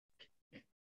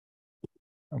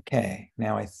Okay,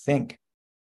 now I think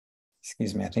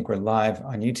we're live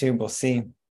on YouTube. We'll see.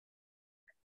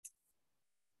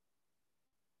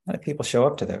 How do people show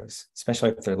up to those,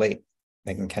 especially if they're late?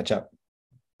 They can catch up.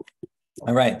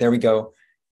 All right, there we go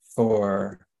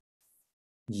for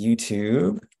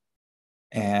YouTube.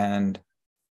 And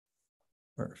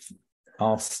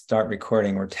I'll start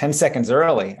recording. We're 10 seconds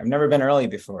early. I've never been early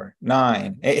before.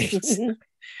 9, 8.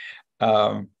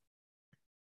 All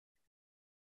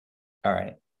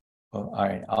right. Well, all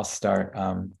right. I'll start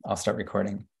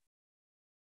recording.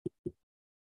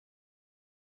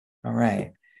 All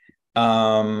right.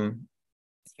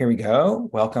 Here we go.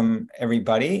 Welcome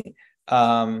everybody.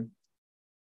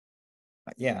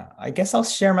 Yeah, I guess I'll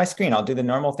share my screen. I'll do the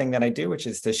normal thing that I do, which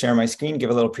is to share my screen, give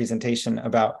a little presentation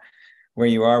about where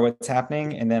you are, what's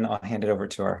happening, and then I'll hand it over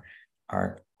to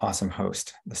our awesome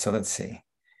host. So let's see.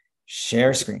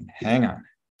 Share screen. Hang on.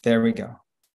 There we go.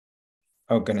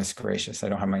 Oh, goodness gracious. I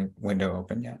don't have my window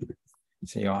open yet.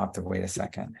 So you'll have to wait a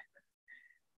second.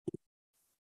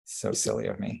 So silly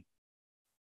of me.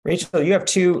 Rachel, you have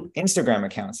 2 Instagram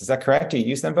accounts. Is that correct? Do you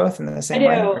use them both in the same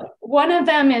way? I do. One of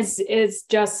them is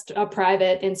just a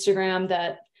private Instagram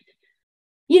that,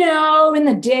 in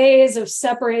the days of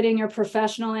separating your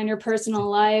professional and your personal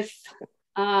life.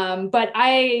 But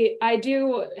I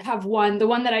do have one. The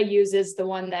one that I use is the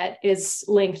one that is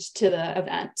linked to the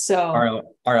event. So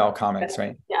RL Comics,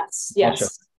 right? Yes.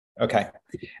 Okay.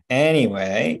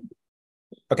 Anyway,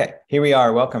 okay, here we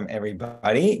are. Welcome,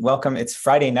 everybody. Welcome. It's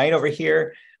Friday night over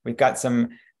here. We've got some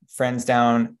friends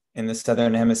down in the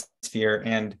Southern Hemisphere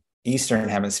and Eastern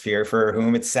Hemisphere for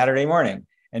whom it's Saturday morning.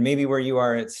 And maybe where you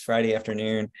are, it's Friday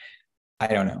afternoon. I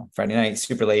don't know, Friday night,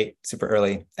 super late, super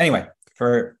early. Anyway,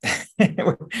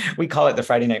 we call it the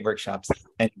Friday night workshops.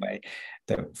 Anyway,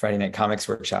 the Friday night comics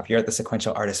workshop here at the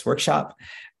Sequential Artists Workshop.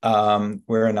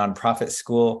 We're a nonprofit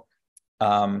school.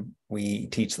 We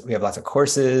have lots of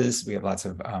courses. We have lots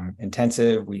of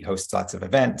intensive. We host lots of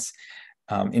events.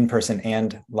 In person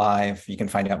and live. You can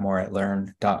find out more at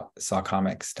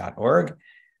learn.sawcomics.org.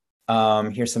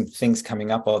 Here's some things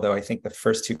coming up, although I think the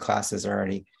first 2 classes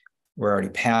we're already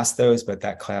past those, but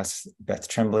that class, Beth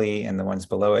Tremblay, and the ones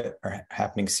below it are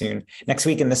happening soon. Next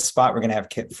week in this spot, we're going to have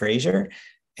Kit Frazier,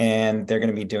 and they're going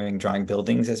to be doing drawing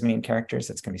buildings as main characters.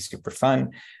 That's going to be super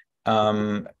fun.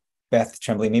 Beth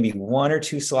Tremblay, maybe 1 or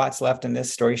 2 slots left in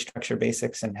this, story structure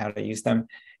basics and how to use them.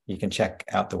 You can check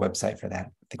out the website for that.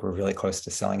 I think we're really close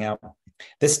to selling out.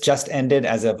 This just ended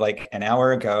as of like an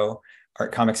hour ago,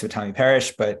 Art Comics with Tommy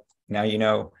Parrish, but now you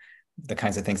know the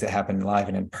kinds of things that happen live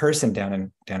and in person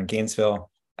down in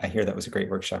Gainesville. I hear that was a great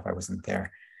workshop. I wasn't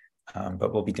there,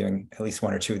 but we'll be doing at least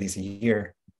 1 or 2 of these a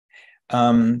year.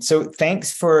 So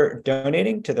thanks for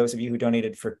donating to those of you who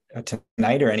donated for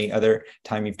tonight or any other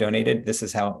time you've donated. This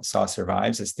is how SAW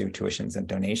survives, is through tuitions and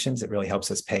donations. It really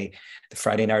helps us pay the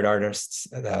Friday night artists,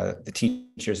 the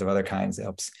teachers of other kinds. It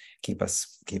helps keep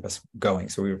us going.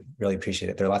 So we really appreciate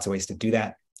it. There are lots of ways to do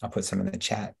that. I'll put some in the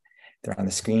chat. They're on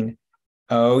the screen.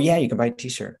 Oh yeah, you can buy a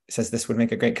t-shirt. It says this would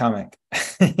make a great comic.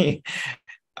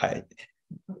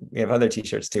 We have other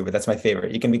t-shirts too, but that's my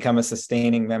favorite. You can become a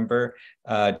sustaining member.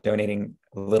 Donating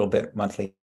a little bit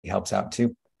monthly helps out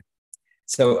too.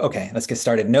 So, okay, let's get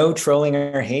started. No trolling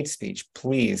or hate speech.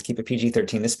 Please keep it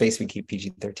PG-13. This space, we keep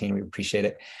PG-13. We appreciate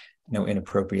it. No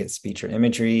inappropriate speech or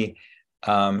imagery.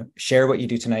 Share what you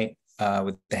do tonight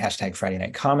with the hashtag Friday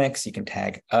Night Comics. You can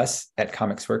tag us at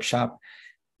Comics Workshop.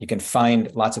 You can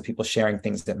find lots of people sharing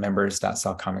things at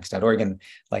members.sawcomics.org. And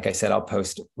like I said, I'll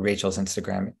post Rachel's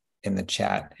Instagram in the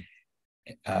chat.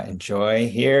 Enjoy.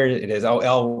 Here it is.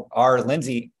 R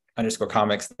Lindsay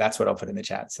 _comics. That's what I'll put in the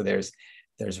chat. So there's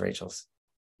Rachel's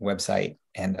website.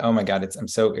 And oh my God, I'm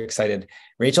so excited.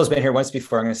 Rachel's been here once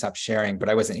before. I'm going to stop sharing, but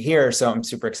I wasn't here. So I'm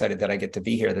super excited that I get to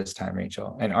be here this time,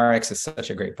 Rachel. And RX is such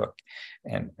a great book.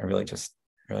 And I really just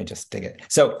dig it.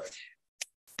 So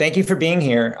thank you for being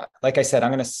here. Like I said, I'm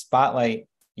going to spotlight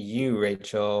you,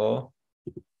 Rachel.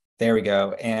 There we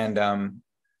go. And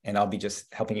I'll be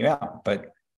just helping you out, but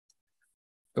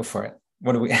go for it.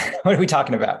 What are we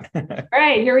talking about? All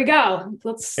right, here we go.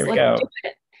 Let's do it.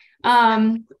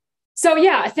 So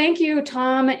yeah, thank you,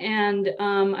 Tom. And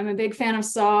I'm a big fan of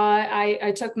SAW.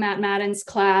 I took Matt Madden's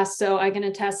class, so I can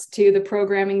attest to the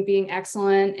programming being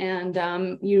excellent.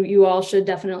 And you all should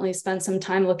definitely spend some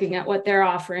time looking at what they're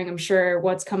offering. I'm sure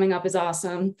what's coming up is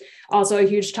awesome. Also a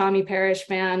huge Tommy Parrish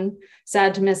fan.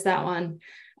 Sad to miss that one.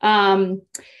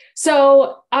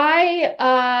 So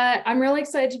I'm really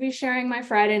excited to be sharing my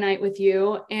Friday night with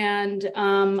you. And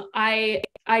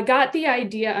I got the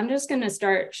idea. I'm just going to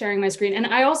start sharing my screen. And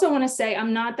I also want to say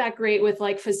I'm not that great with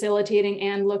like facilitating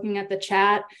and looking at the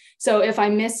chat. So if I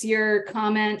miss your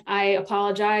comment, I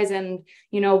apologize, and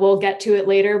we'll get to it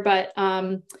later. But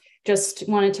just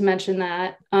wanted to mention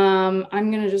that. I'm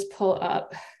going to just pull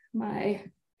up my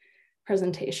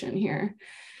presentation here.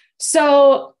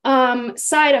 So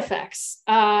side effects,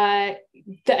 the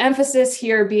emphasis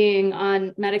here being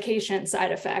on medication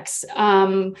side effects.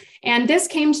 And this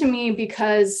came to me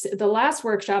because the last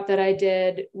workshop that I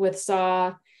did with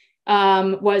SAW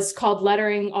was called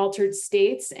Lettering Altered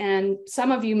States. And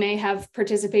some of you may have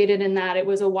participated in that. It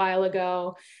was a while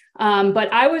ago.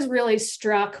 But I was really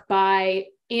struck by,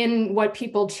 in what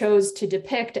people chose to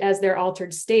depict as their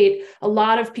altered state, a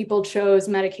lot of people chose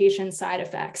medication side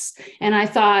effects. And I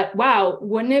thought, wow,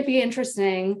 wouldn't it be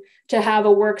interesting to have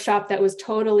a workshop that was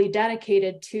totally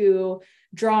dedicated to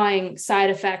drawing side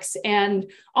effects,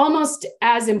 and almost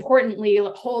as importantly,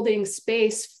 holding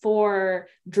space for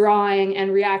drawing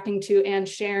and reacting to and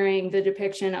sharing the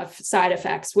depiction of side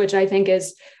effects, which I think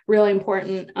is really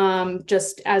important,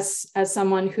 just as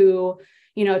someone who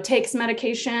takes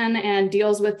medication and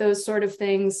deals with those sort of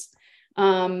things.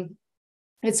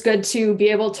 It's good to be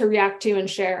able to react to and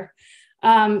share.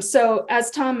 So as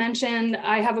Tom mentioned,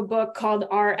 I have a book called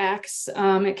RX.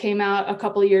 It came out a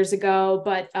couple of years ago,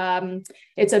 but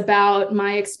it's about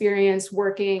my experience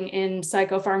working in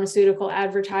psychopharmaceutical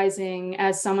advertising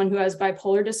as someone who has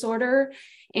bipolar disorder,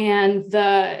 and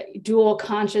the dual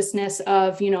consciousness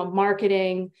of,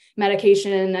 marketing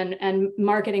medication and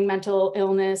marketing mental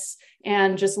illness,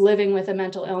 and just living with a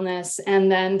mental illness,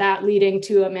 and then that leading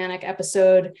to a manic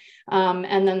episode.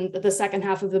 And then the second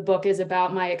half of the book is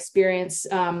about my experience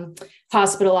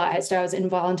hospitalized. I was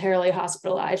involuntarily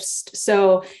hospitalized.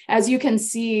 So as you can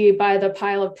see by the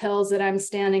pile of pills that I'm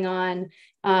standing on,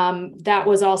 that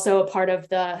was also a part of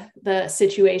the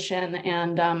situation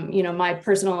and, my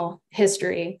personal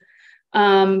history.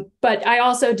 But I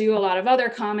also do a lot of other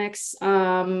comics.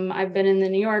 I've been in the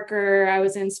New Yorker. I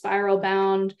was in Spiral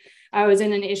Bound. I was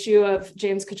in an issue of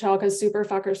James Kochalka's Super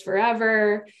Fuckers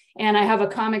Forever. And I have a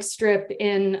comic strip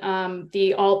in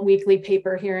the Alt Weekly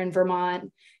paper here in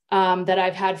Vermont that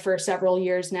I've had for several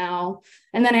years now.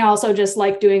 And then I also just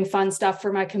like doing fun stuff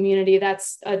for my community.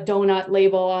 That's a donut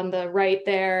label on the right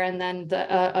there, and then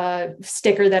the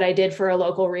sticker that I did for a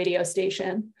local radio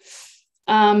station.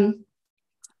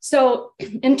 So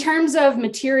in terms of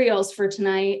materials for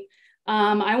tonight,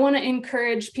 I want to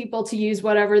encourage people to use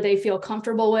whatever they feel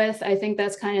comfortable with. I think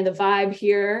that's kind of the vibe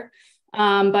here.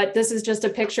 But this is just a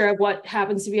picture of what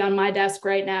happens to be on my desk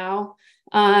right now,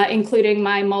 including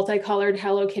my multicolored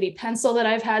Hello Kitty pencil that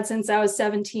I've had since I was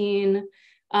 17.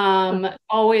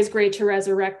 Always great to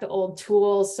resurrect the old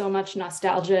tools, so much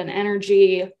nostalgia and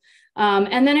energy.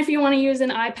 And then if you want to use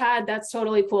an iPad, that's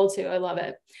totally cool too. I love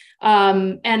it.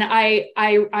 And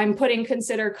I'm putting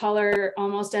consider color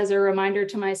almost as a reminder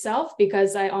to myself,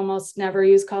 because I almost never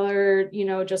use color,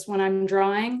 just when I'm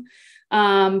drawing.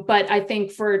 But I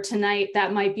think for tonight,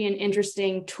 that might be an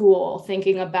interesting tool,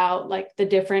 thinking about like the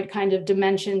different kind of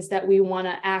dimensions that we want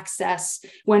to access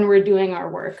when we're doing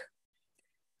our work.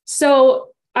 So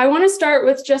I want to start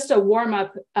with just a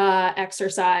warm-up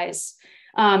exercise,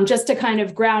 just to kind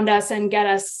of ground us and get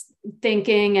us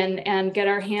thinking and get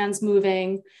our hands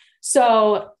moving.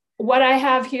 So what I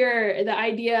have here, the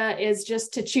idea is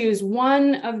just to choose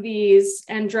one of these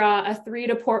and draw a 3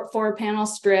 to 4 panel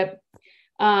strip.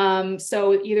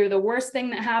 So either the worst thing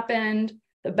that happened,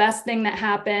 the best thing that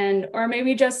happened, or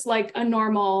maybe just like a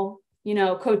normal,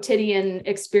 quotidian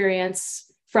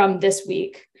experience from this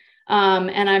week.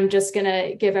 And I'm just going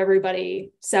to give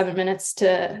everybody 7 minutes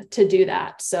to do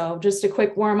that. So just a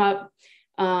quick warm up.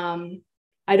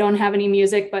 I don't have any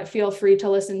music, but feel free to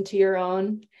listen to your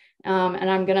own. And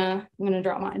I'm gonna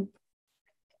draw mine.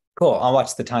 Cool. I'll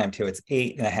watch the time too. It's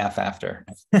 8:30 after.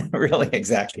 Really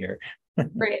exact here.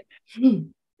 Great.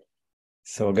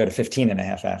 So we'll go to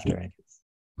 15:30 after, I guess.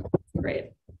 Great.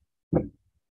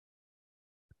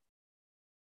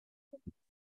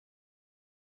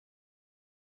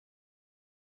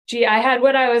 Gee, I had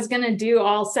what I was gonna do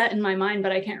all set in my mind,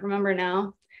 but I can't remember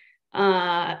now.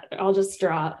 I'll just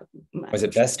draw. Was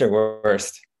it best or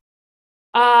worst?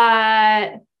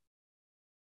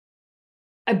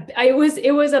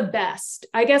 It was a best.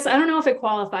 I guess I don't know if it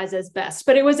qualifies as best,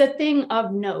 but it was a thing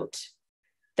of note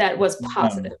that was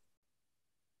positive.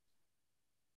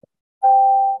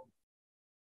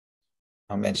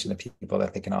 I'll mention to people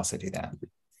that they can also do that.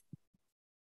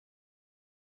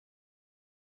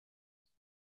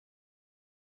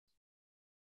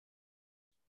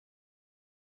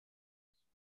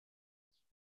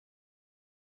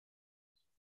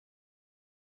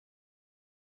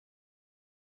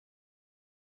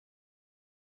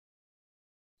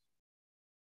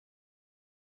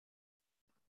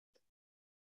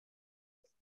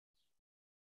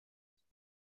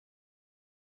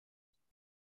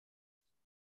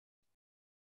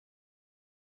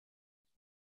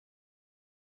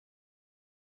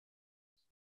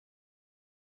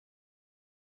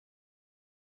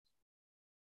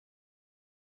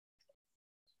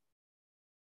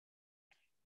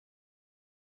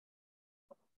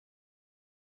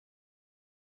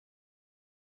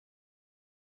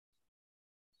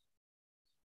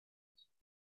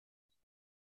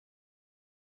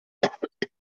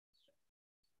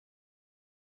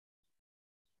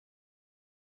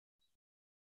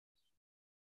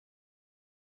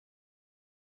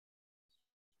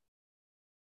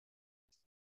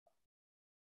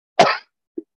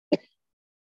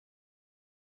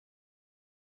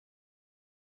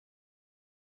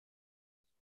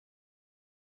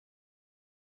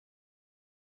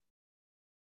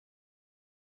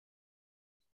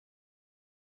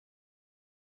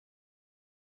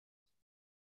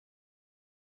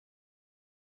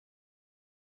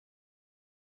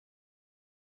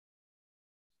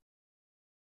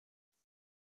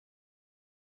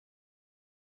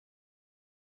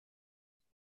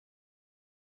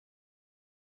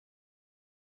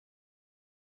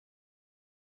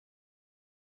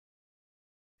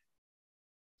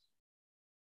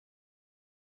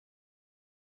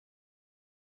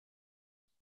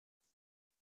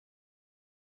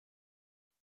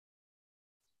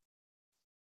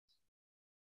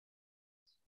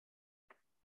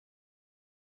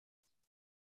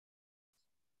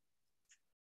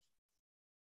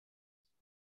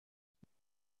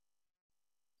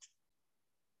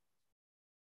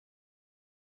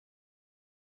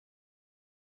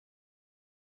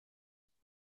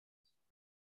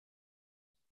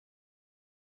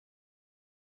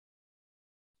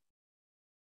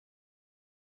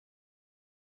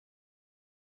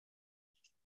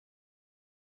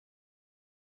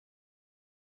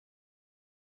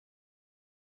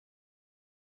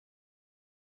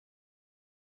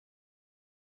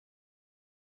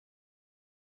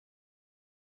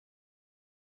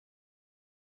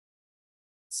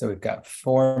 So we've got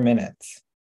 4 minutes.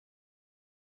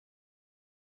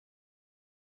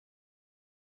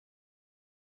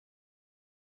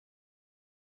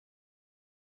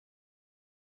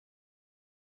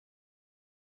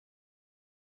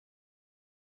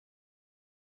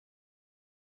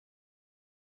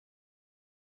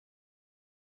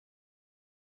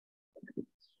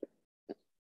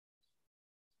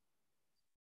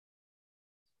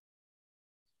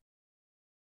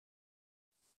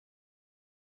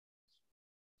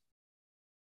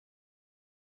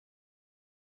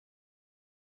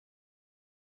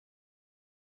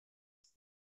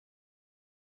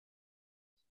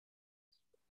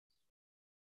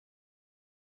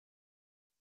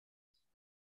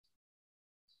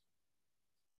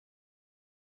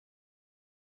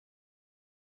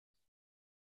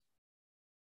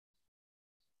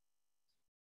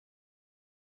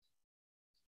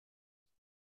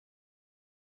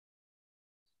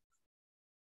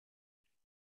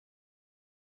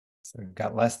 So we've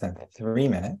got less than 3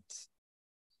 minutes.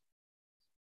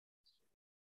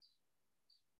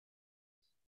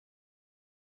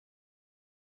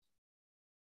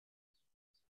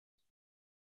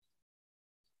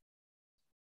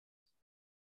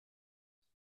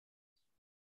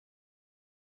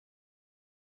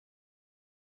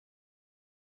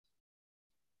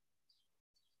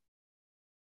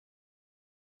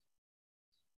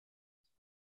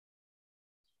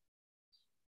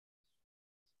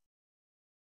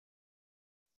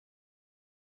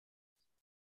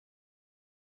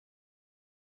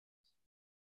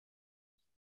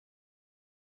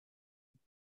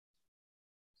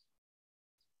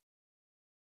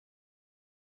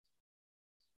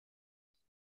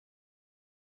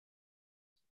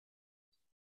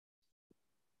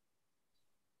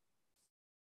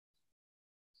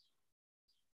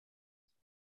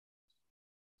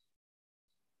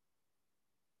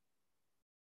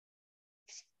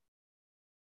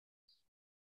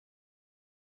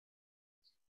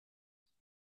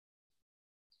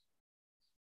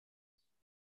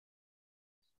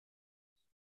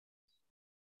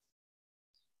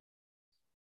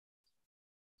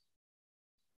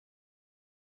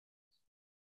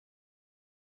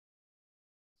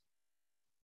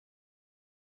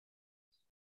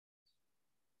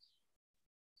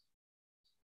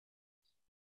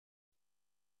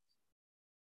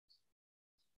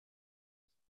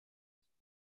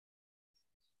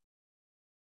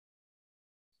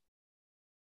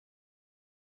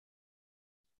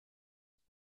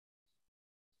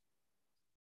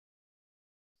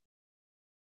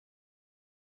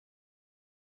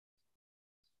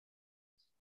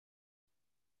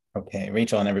 Okay,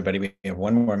 Rachel and everybody, we have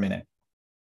 1 more minute.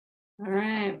 All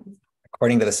right.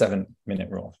 According to the 7-minute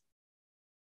rule.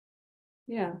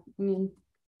 Yeah, I mean,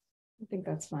 I think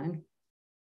that's fine.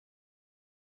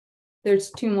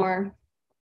 There's 2 more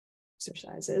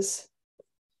exercises.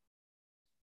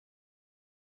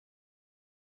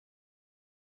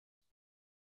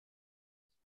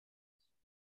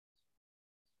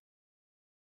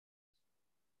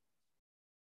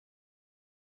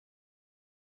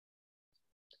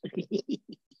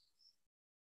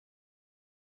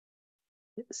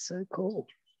 It's so cool.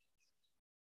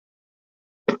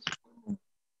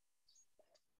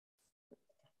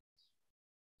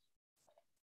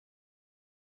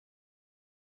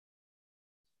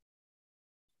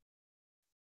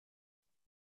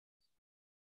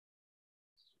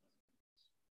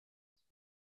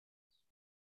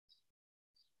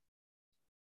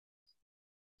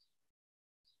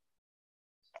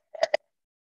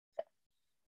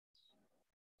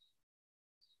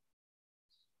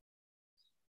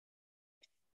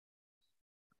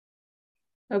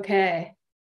 Okay.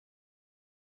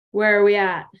 Where are we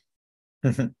at?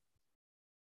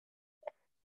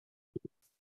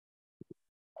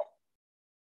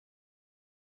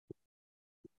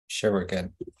 Sure, we're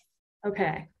good.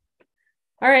 Okay.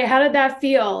 All right. How did that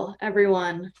feel,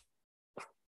 everyone?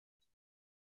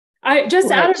 I just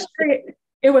Great. out of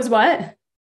it was what?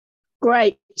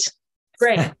 Great.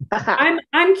 Great.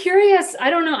 I'm curious. I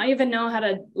don't know. I even know how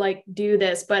to like do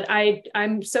this, but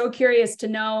I'm so curious to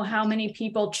know how many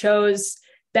people chose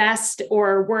best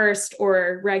or worst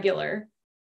or regular.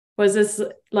 Was this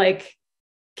like,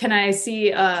 can I see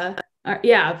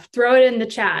yeah, throw it in the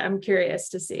chat. I'm curious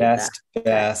to see Best, that.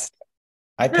 best.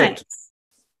 I picked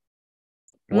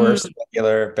Nice. worst,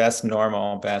 regular, best,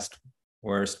 normal, best,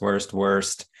 worst, worst,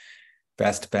 worst,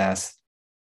 best, best.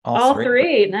 All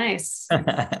three. Nice.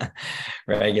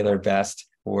 Regular, best,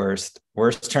 worst.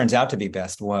 Worst turns out to be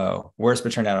best. Whoa. Worst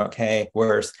but turned out okay.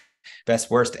 Worst,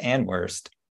 best, worst, and worst.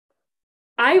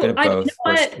 I Bit of both. you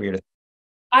know Worst, what? weird.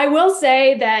 I will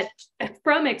say that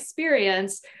from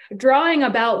experience, drawing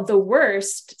about the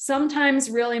worst sometimes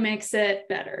really makes it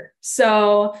better.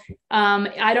 So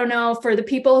I don't know, for the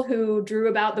people who drew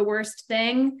about the worst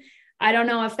thing, I don't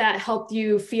know if that helped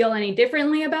you feel any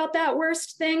differently about that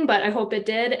worst thing, but I hope it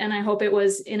did. And I hope it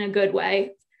was in a good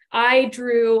way. I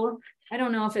drew, I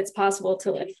don't know if it's possible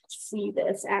to like see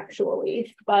this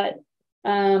actually, but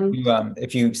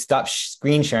if you stop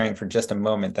screen sharing for just a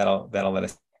moment, that'll let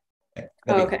us.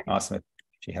 That'd be awesome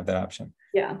if you have that option.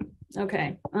 Yeah.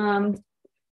 Okay. All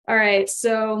right.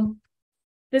 So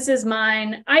this is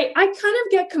mine. I kind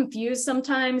of get confused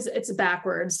sometimes. It's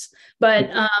backwards, but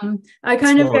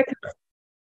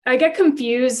I get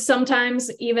confused sometimes,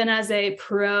 even as a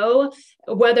pro,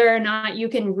 whether or not you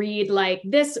can read like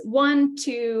this 1,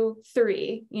 2,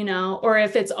 3, you know, or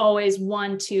if it's always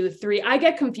 1, 2, 3. I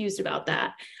get confused about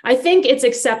that. I think it's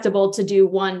acceptable to do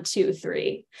 1, 2,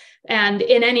 3. And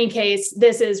in any case,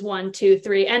 this is 1, 2,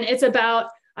 3. And it's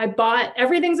about,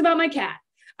 everything's about my cat.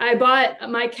 I bought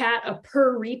my cat a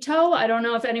burrito. I don't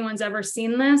know if anyone's ever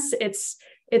seen this. It's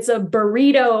a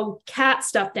burrito cat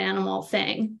stuffed animal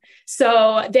thing.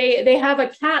 So they have a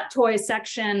cat toy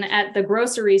section at the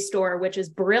grocery store, which is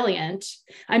brilliant.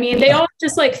 I mean, they all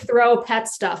just like throw pet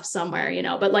stuff somewhere, you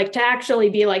know, but like to actually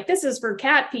be like, this is for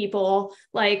cat people,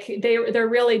 like they're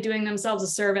really doing themselves a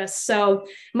service. So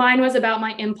mine was about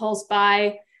my impulse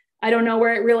buy. I don't know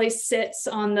where it really sits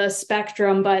on the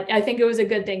spectrum, but I think it was a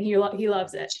good thing. He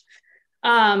loves it.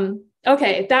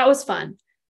 Okay, that was fun.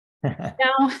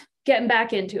 Now, getting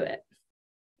back into it.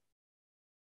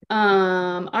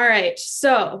 All right.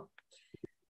 So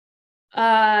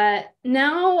this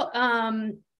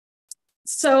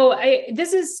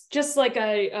is just like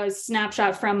a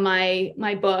snapshot from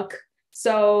my book.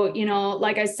 So, you know,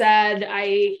 like I said,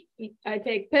 I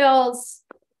take pills,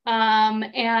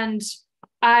 and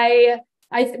I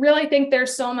really think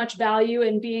there's so much value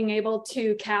in being able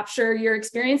to capture your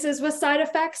experiences with side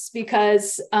effects,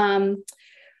 because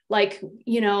like,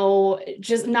 you know,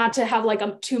 just not to have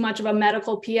like too much of a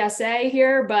medical PSA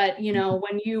here, but, you know,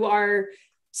 when you are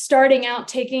starting out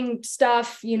taking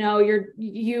stuff, you know,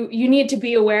 you need to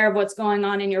be aware of what's going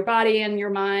on in your body and your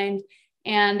mind.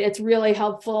 And it's really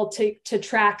helpful to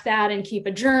track that and keep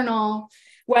a journal,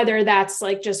 whether that's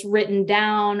like just written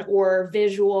down or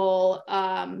visual,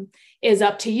 is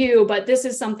up to you. But this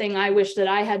is something I wish that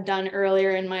I had done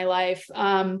earlier in my life.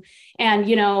 And,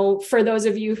 you know, for those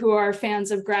of you who are fans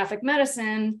of graphic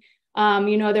medicine,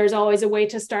 you know, there's always a way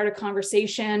to start a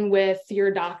conversation with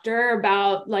your doctor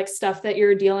about like stuff that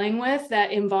you're dealing with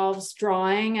that involves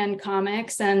drawing and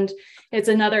comics. And it's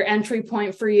another entry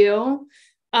point for you.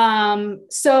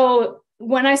 So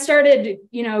when I started,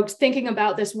 you know, thinking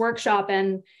about this workshop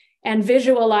and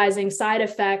visualizing side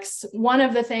effects, one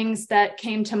of the things that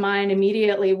came to mind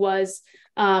immediately was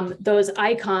those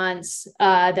icons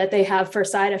that they have for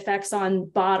side effects on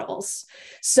bottles.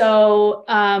 So,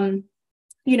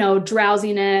 you know,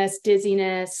 drowsiness,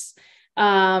 dizziness.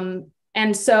 And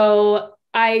so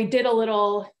I did a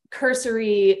little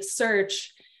cursory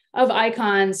search of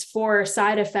icons for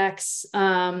side effects.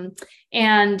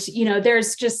 And, you know,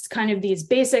 there's just kind of these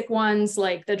basic ones,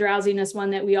 like the drowsiness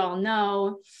one that we all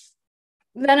know.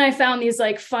 Then I found these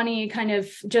like funny kind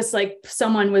of just like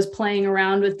someone was playing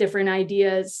around with different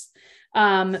ideas.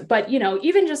 But, you know,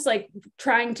 even just like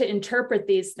trying to interpret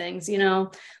these things, you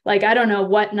know, like, I don't know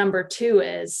what number 2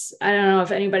 is. I don't know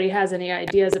if anybody has any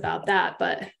ideas about that,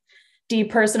 but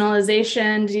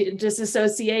depersonalization,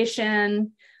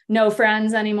 disassociation, no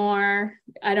friends anymore.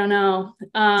 I don't know.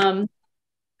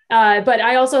 But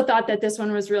I also thought that this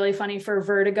one was really funny for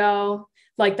vertigo,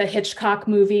 like the Hitchcock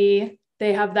movie.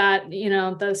 They have that, you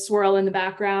know, the swirl in the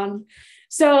background.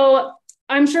 So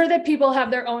I'm sure that people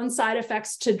have their own side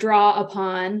effects to draw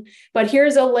upon, but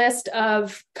here's a list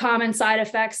of common side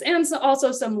effects and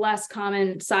also some less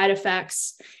common side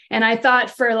effects. And I thought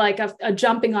for like a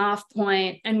jumping off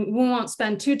point, and we won't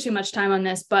spend too much time on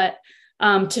this, but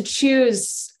to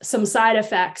choose some side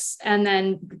effects and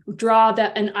then draw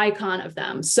an icon of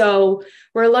them. So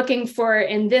we're looking for,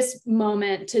 in this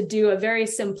moment, to do a very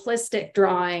simplistic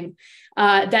drawing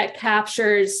that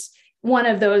captures one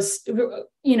of those.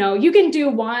 You know, you can do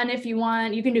 1 if you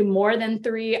want, you can do more than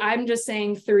 3. I'm just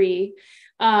saying 3,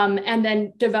 and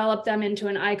then develop them into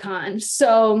an icon.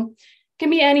 So it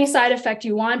can be any side effect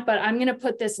you want, but I'm going to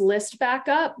put this list back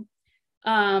up.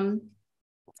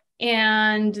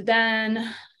 And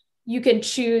then you can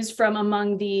choose from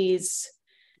among these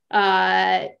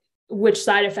which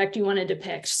side effect you want to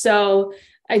depict. So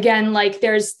again, like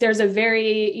there's a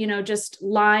very, you know, just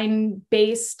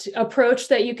line-based approach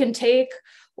that you can take,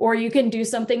 or you can do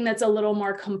something that's a little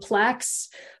more complex.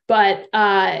 But,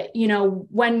 you know,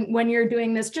 when you're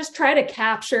doing this, just try to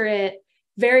capture it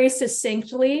very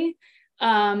succinctly,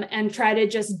 and try to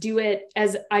just do it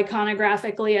as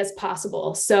iconographically as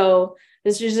possible. So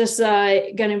this is just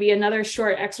going to be another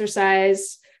short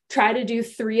exercise. Try to do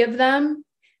 3 of them,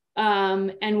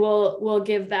 and we'll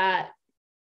give that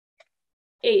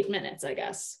 8 minutes, I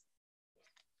guess.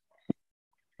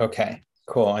 Okay,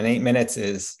 cool. And 8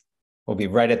 minutes we'll be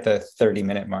right at the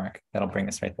 30-minute mark. That'll bring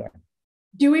us right there.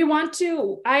 Do we want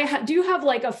to, do have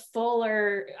like a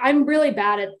fuller, I'm really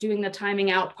bad at doing the timing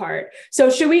out part. So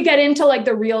should we get into like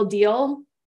the real deal,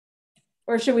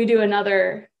 or should we do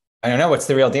another? I don't know. What's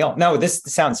the real deal? No, this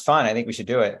sounds fun. I think we should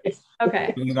do it.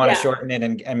 Okay. Do you want to shorten it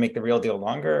and make the real deal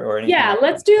longer, or anything? Yeah,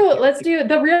 let's do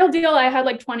the real deal. I had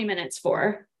like 20 minutes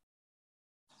for.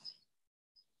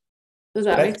 Does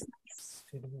that make sense?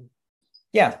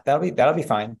 Yeah, that'll be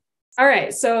fine. All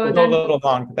right. So we'll go a little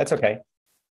long, but that's okay.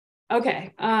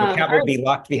 Okay. The cat will be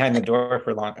locked behind the door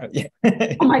for long.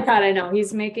 Oh my God, I know.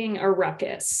 He's making a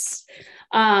ruckus.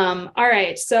 All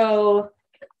right. So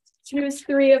choose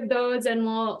 3 of those, and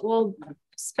we'll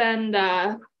spend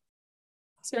about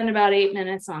 8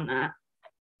 minutes on that.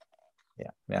 Yeah,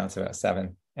 now it's about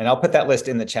 7. And I'll put that list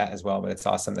in the chat as well, but it's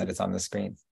awesome that it's on the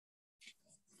screen.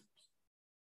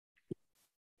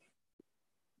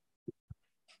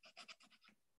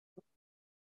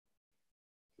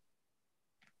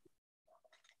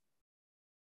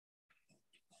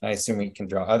 I assume we can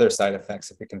draw other side effects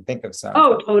if we can think of some.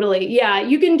 Oh, totally. Yeah,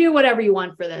 you can do whatever you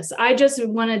want for this. I just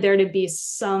wanted there to be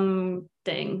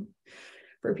something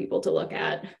for people to look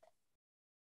at.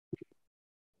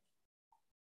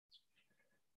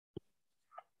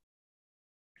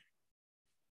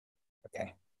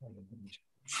 Okay.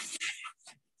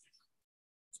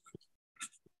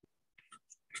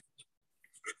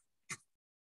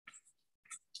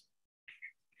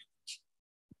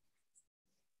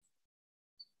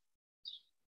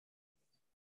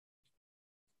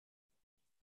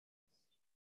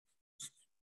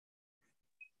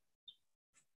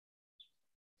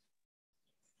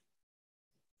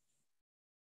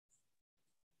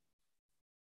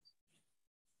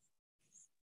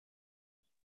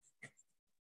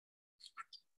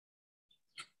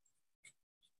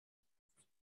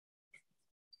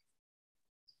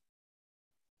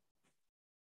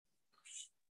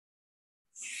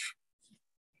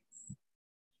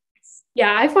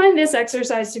 Yeah, I find this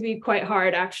exercise to be quite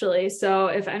hard, actually. So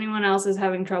if anyone else is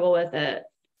having trouble with it,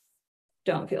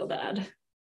 don't feel bad.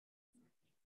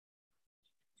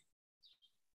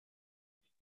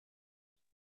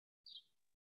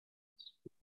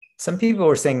 Some people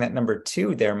were saying that number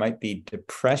 2 there might be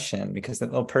depression, because the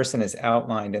little person is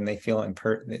outlined and they feel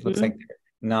it looks like they're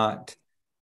not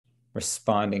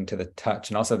responding to the touch,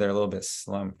 and also they're a little bit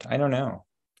slumped. I don't know.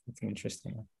 It's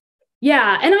interesting.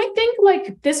 Yeah, and I think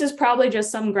like this is probably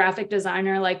just some graphic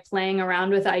designer like playing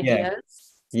around with ideas.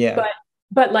 Yeah.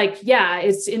 But like, yeah,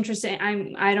 it's interesting.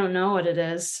 I don't know what it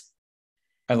is.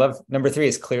 I love number 3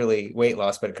 is clearly weight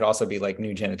loss, but it could also be like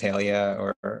new genitalia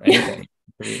or anything.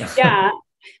 Yeah.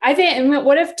 I think,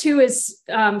 what if 2 is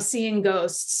seeing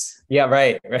ghosts? Yeah,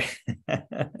 right.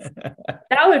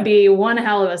 That would be one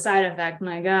hell of a side effect.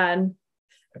 My God.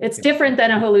 It's different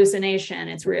than a hallucination.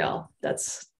 It's real.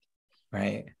 That's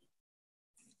right.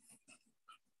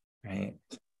 Right.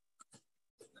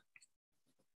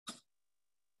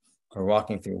 Or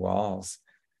walking through walls.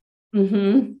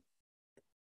 Mm-hmm.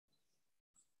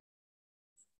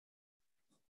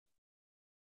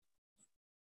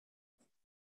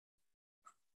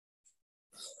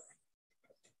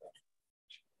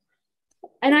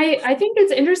 And I think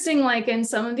it's interesting, like in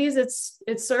some of these,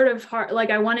 it's sort of hard. Like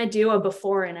I want to do a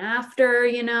before and after,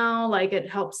 you know, like it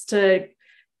helps to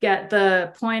get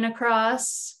the point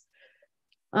across.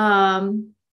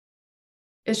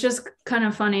 It's just kind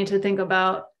of funny to think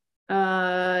about,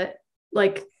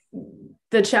 like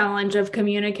the challenge of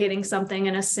communicating something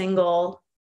in a single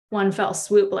one fell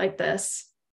swoop like this.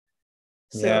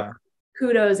 So yeah.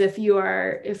 Kudos if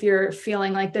you're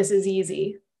feeling like this is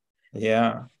easy.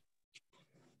 Yeah.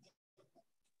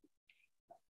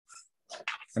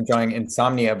 I'm drawing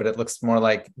insomnia, but it looks more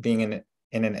like being in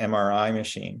an MRI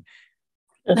machine.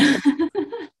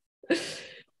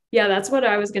 Yeah, that's what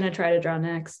I was going to try to draw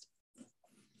next.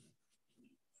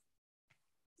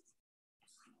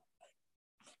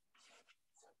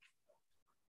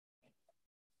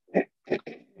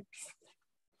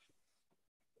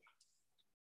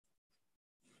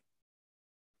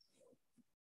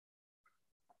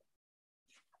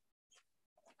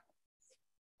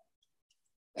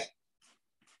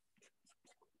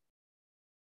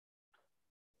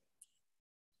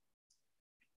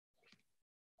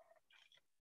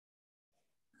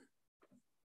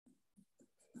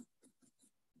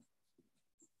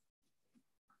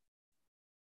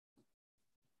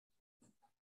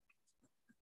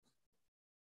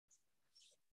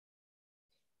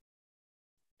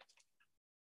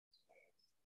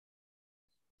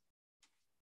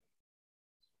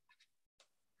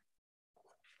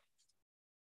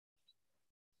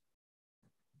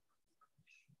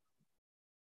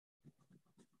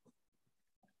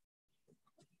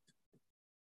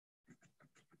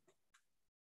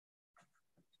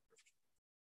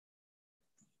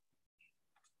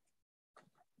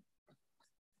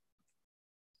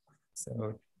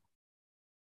 So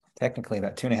technically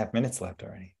about 2.5 minutes left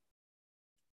already.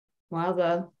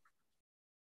 Wow,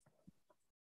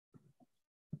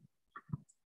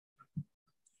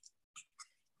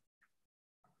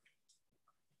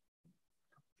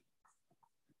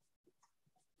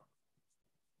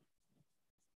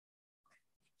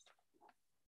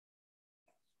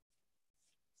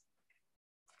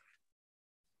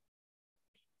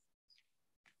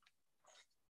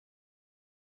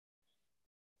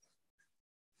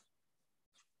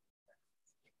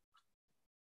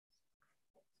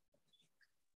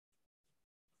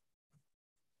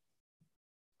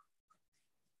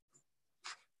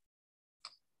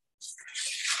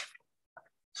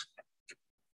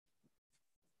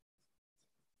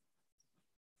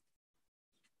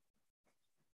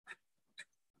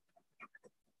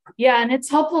 yeah, and it's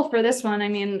helpful for this one. I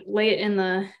mean, late in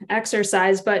the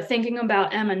exercise, but thinking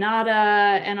about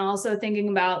emanata and also thinking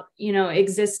about,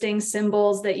 existing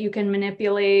symbols that you can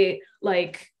manipulate.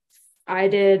 Like I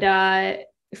did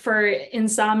for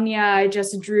insomnia, I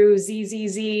just drew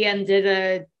ZZZ and did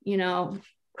a,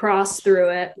 cross through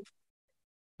it.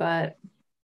 But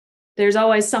there's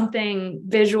always something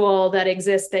visual that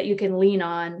exists that you can lean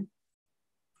on.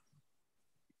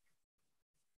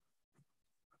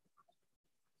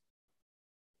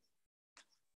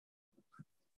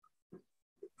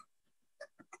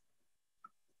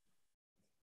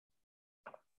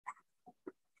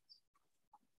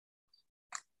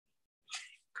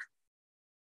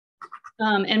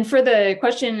 And for the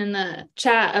question in the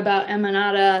chat about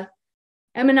emanata,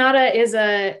 emanata is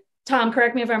Tom,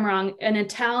 correct me if I'm wrong, an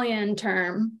Italian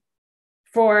term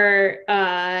for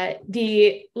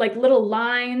the little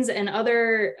lines and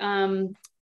other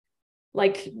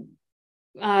doodly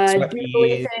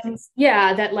things,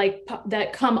 that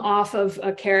come off of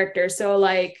a character. So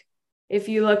like if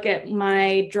you look at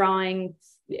my drawing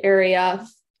area,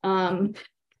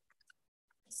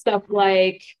 stuff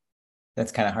like,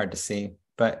 that's kind of hard to see,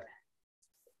 but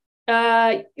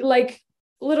like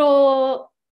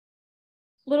little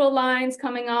lines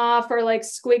coming off, or like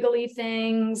squiggly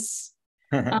things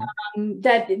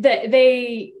that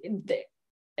they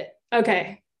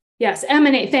okay, yes,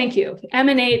 emanate. Thank you.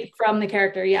 Emanate from the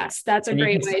character. Yes, that's a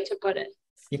great way to put it.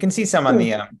 You can see some on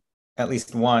the at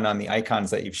least one on the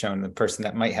icons that you've shown. The person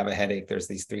that might have a headache, there's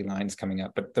these 3 lines coming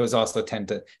up, but those also tend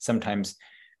to sometimes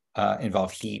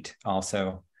involve heat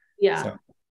also. Yeah. So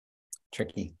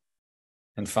tricky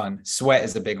and fun. Sweat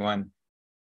is a big one.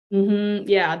 Mm-hmm.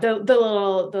 Yeah, the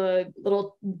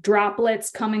little droplets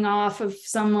coming off of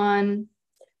someone.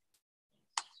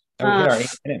 And we hit our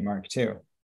 8-minute mark too.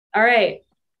 All right,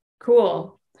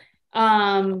 cool.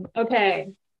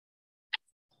 Okay,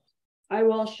 I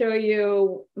will show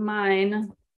you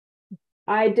mine.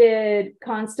 I did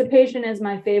constipation is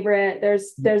my favorite.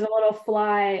 There's a little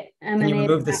fly emanating. Can you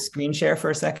remove the screen share for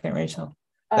a second, Rachel?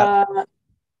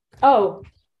 Oh.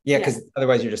 Yeah, because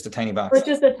otherwise you're just a tiny box. It's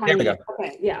just a tiny. There we go.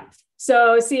 Okay, yeah.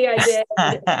 So see, I did.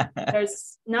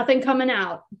 There's nothing coming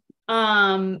out.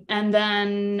 And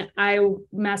then I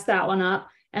messed that one up.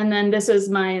 And then this is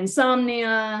my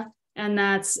insomnia, and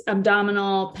that's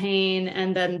abdominal pain,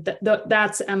 and then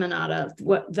that's emanata,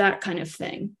 that kind of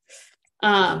thing.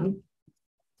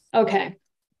 Okay.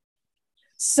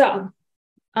 So,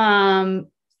 I'm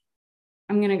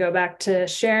going to go back to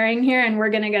sharing here, and we're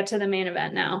going to get to the main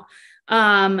event now.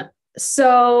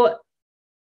 So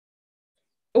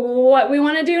what we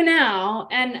want to do now,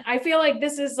 and I feel like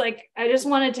this is like, I just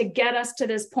wanted to get us to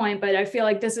this point, but I feel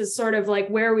like this is sort of like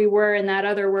where we were in that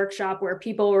other workshop where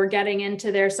people were getting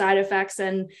into their side effects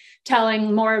and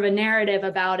telling more of a narrative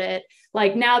about it.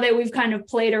 Like now that we've kind of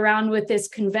played around with this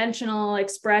conventional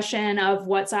expression of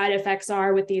what side effects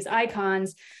are with these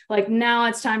icons, like now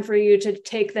it's time for you to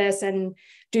take this and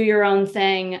do your own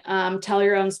thing, tell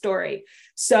your own story.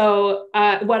 So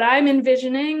what I'm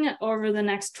envisioning over the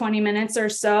next 20 minutes or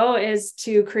so is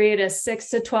to create a 6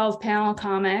 to 12 panel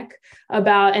comic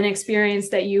about an experience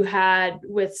that you had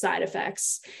with side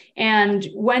effects. And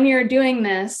when you're doing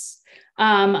this,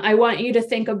 I want you to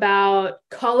think about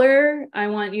color. I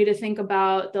want you to think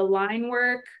about the line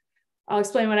work. I'll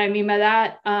explain what I mean by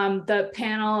that. The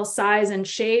panel size and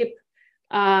shape.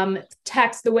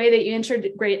 Text, the way that you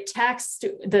integrate text,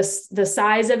 the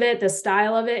size of it, the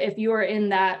style of it. If you are in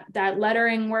that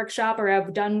lettering workshop or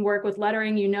have done work with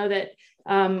lettering, you know that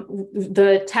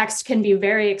the text can be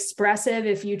very expressive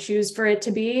if you choose for it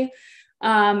to be.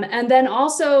 And then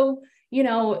also, you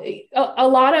know, a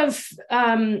lot of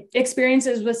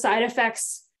experiences with side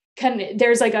effects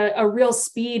there's like a real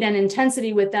speed and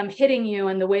intensity with them hitting you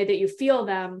and the way that you feel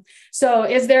them. So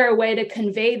is there a way to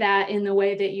convey that in the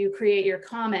way that you create your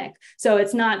comic? So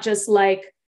it's not just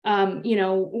like, you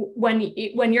know,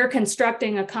 when you're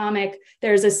constructing a comic,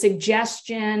 there's a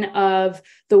suggestion of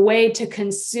the way to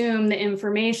consume the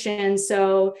information.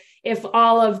 So if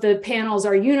all of the panels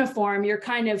are uniform, you're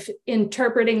kind of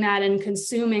interpreting that and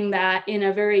consuming that in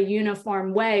a very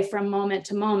uniform way from moment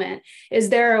to moment. Is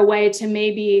there a way to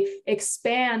maybe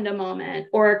expand a moment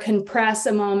or compress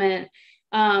a moment?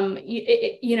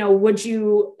 You know, would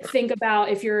you think about,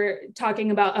 if you're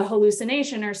talking about a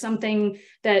hallucination or something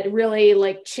that really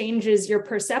like changes your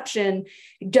perception,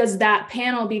 does that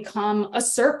panel become a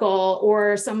circle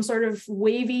or some sort of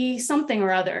wavy something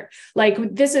or other?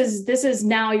 Like this is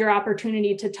now your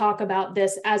opportunity to talk about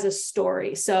this as a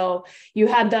story. So you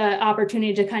had the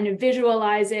opportunity to kind of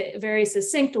visualize it very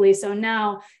succinctly. So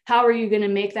now how are you going to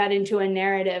make that into a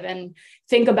narrative, and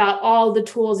think about all the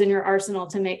tools in your arsenal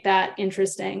to make that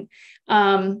interesting?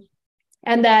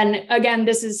 And then again,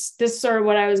 this is sort of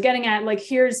what I was getting at. Like,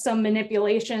 here's some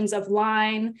manipulations of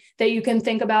line that you can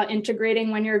think about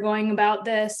integrating when you're going about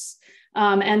this.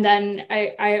 And then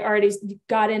I already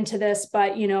got into this,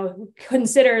 but, you know,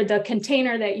 consider the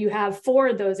container that you have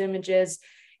for those images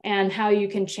and how you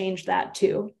can change that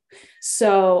too.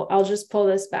 So I'll just pull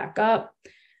this back up.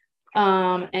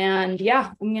 And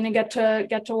yeah, I'm going to get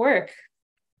to work.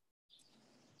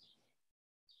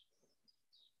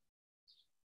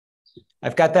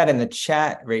 I've got that in the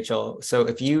chat, Rachel. So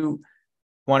if you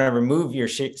want to remove your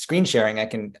screen sharing, I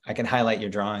can highlight your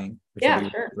drawing, which Yeah, will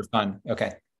be sure. fun.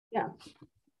 Okay. Yeah.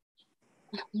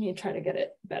 Let me try to get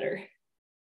it better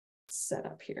set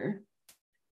up here.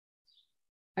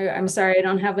 I'm sorry, I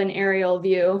don't have an aerial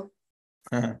view.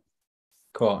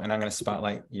 Cool. And I'm going to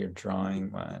spotlight your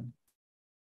drawing one.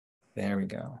 There we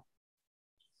go.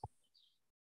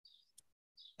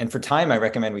 And for time, I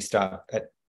recommend we stop at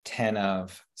 10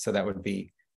 of, so that would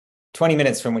be 20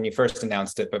 minutes from when you first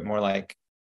announced it, but more like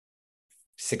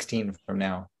 16 from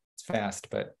now. It's fast,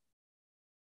 but.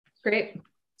 Great. Is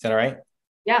that all right?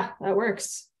 Yeah, that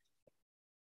works.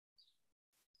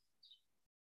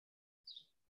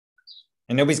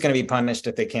 And nobody's going to be punished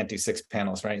if they can't do 6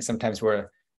 panels, right? Sometimes 3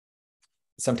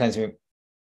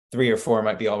 or 4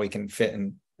 might be all we can fit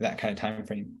in that kind of time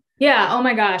frame. Yeah. Oh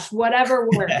my gosh. Whatever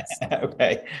works.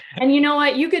 Okay. And you know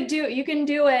what? You can do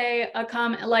a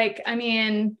comment. Like, I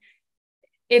mean,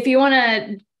 if you want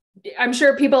to, I'm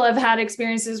sure people have had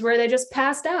experiences where they just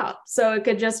passed out. So it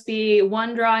could just be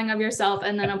one drawing of yourself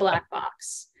and then a black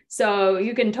box. So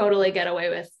you can totally get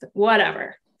away with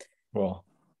whatever. Cool.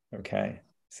 Okay.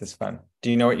 This is fun.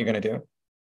 Do you know what you're going to do?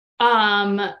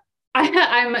 I'm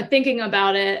thinking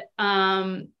about it.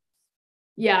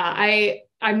 Yeah,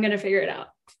 I'm going to figure it out.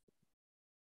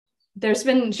 There's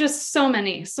been just so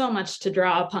much to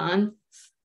draw upon.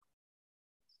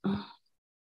 And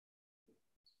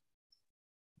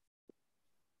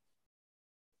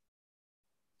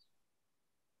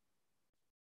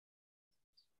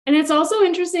it's also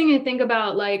interesting to think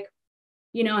about, like,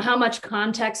 you know, how much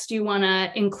context you want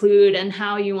to include and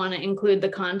how you want to include the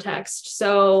context.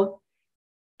 So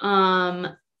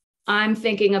I'm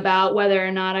thinking about whether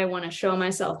or not I want to show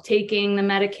myself taking the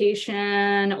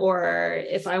medication, or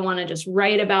if I want to just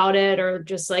write about it, or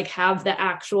just like have the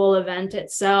actual event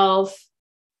itself.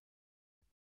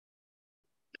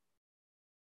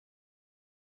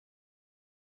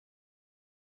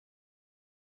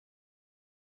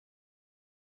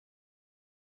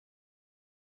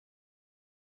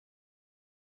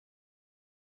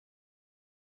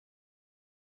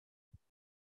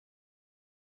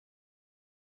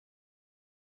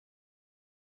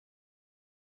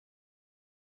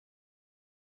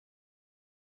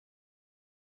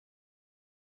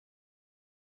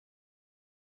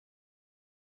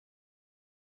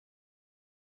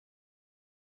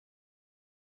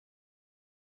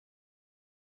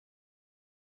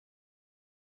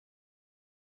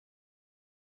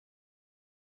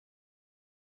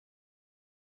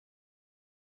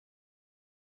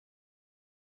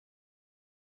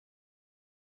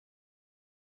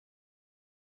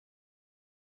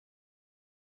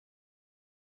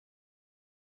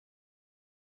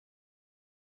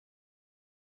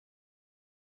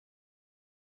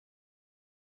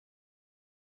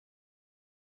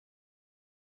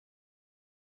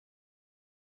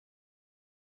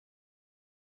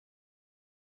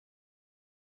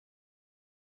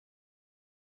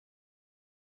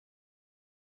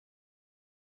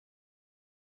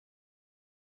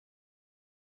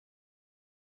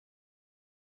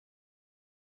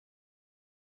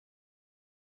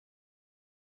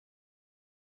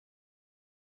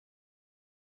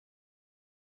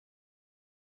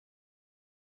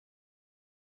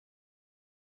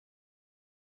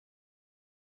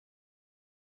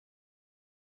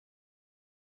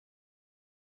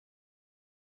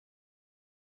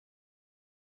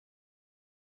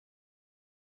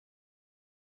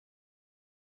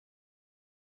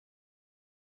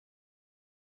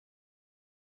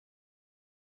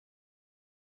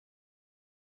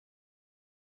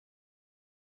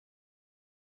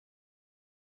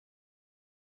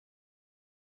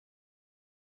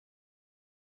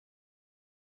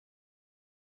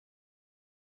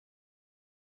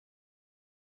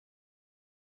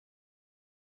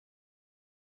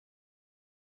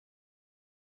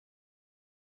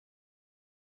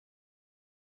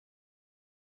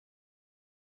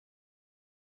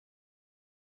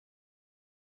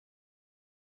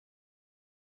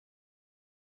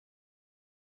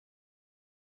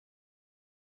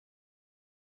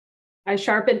 I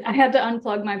had to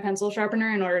unplug my pencil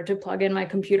sharpener in order to plug in my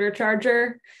computer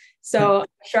charger. So I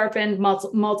sharpened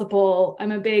multiple.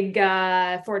 I'm a big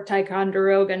Fort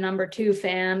Ticonderoga #2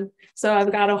 fan. So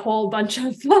I've got a whole bunch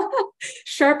of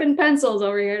sharpened pencils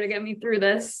over here to get me through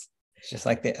this. It's just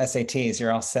like the SATs.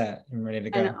 You're all set and ready to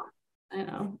go. I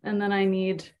know. And then I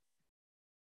need,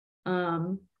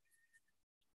 I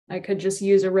could just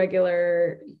use a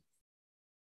regular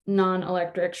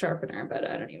non-electric sharpener, but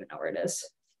I don't even know where it is.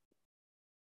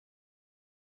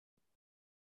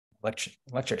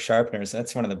 Electric sharpeners,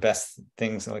 that's one of the best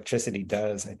things electricity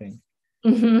does, I think.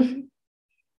 Mm-hmm.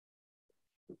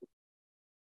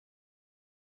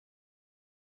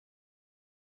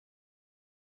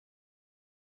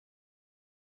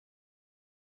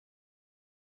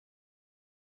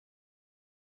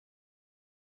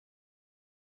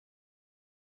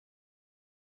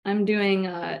 I'm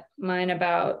doing mine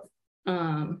about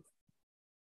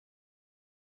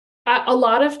a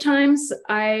lot of times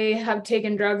I have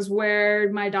taken drugs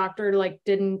where my doctor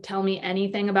didn't tell me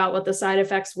anything about what the side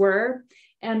effects were.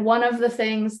 And one of the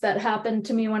things that happened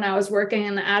to me when I was working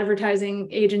in the advertising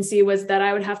agency was that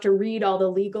I would have to read all the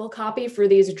legal copy for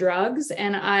these drugs.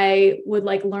 And I would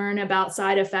learn about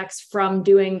side effects from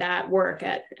doing that work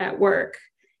at work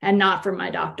and not from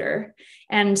my doctor.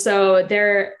 And so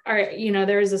there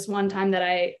was this one time that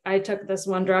I took this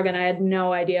one drug and I had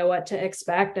no idea what to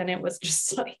expect. And it was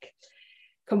just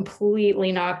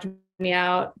completely knocked me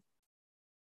out.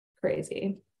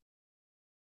 Crazy.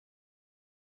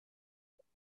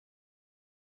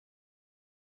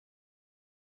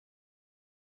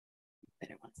 I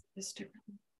don't want this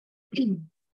different.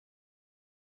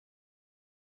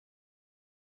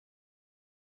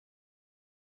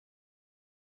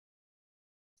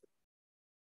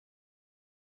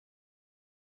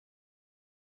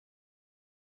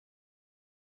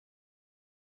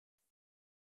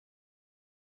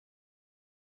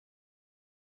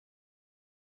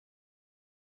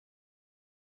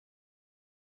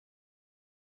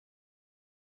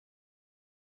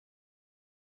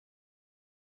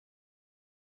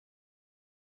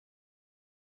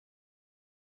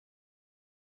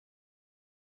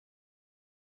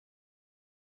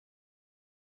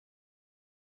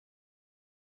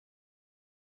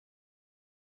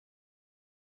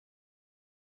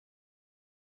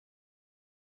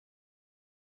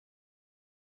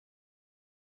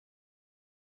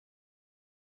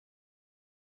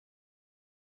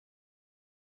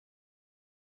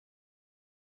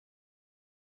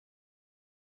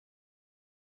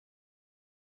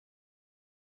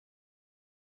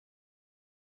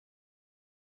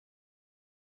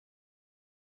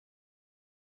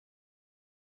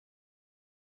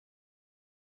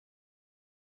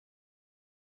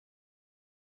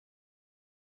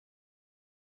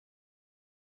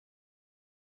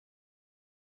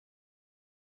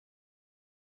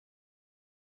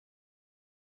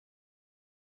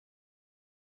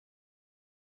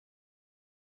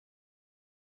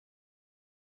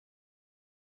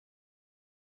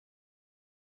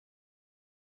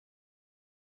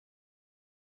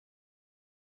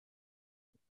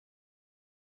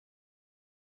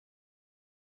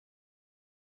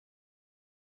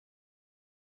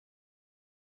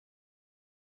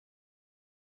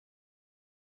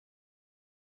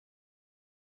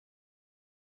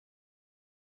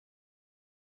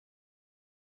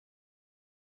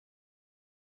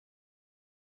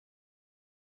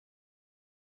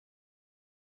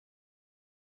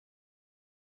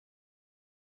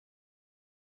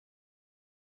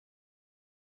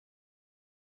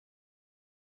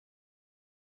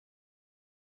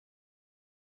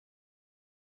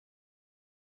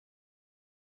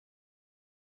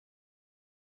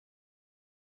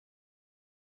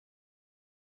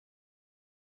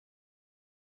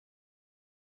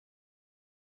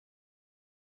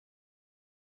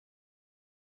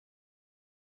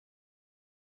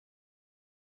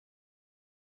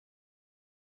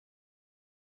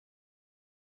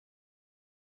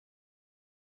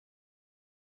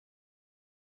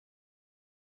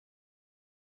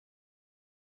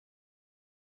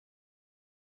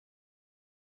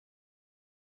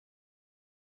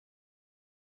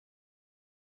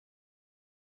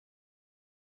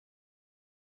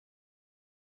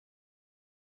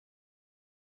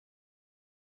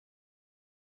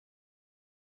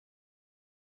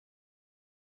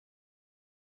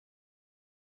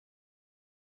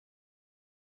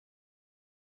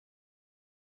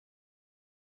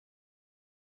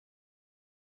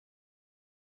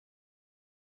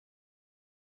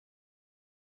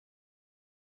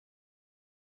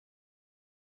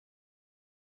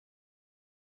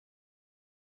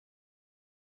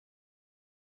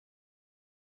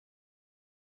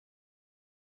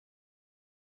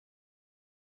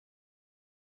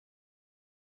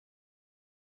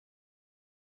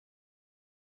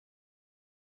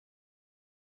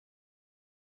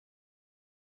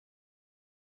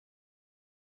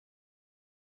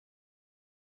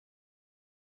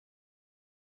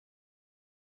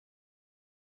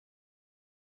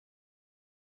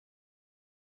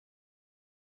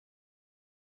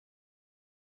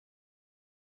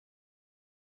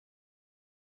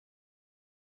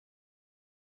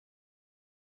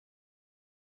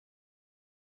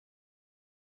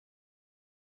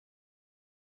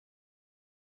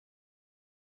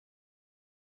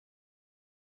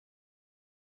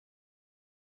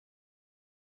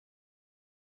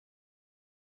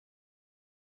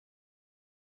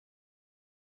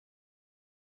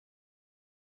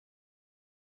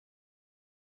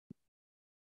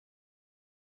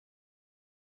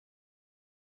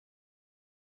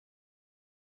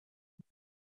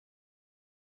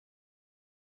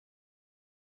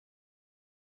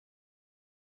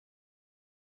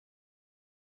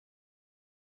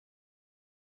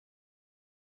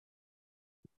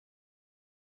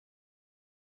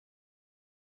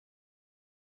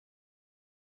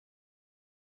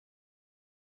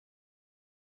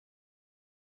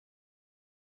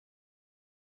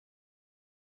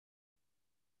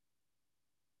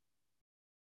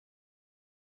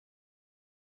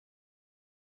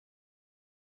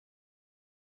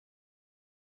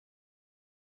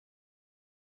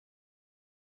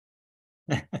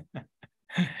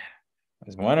 I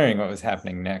was wondering what was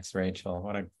happening next, Rachel.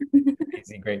 What a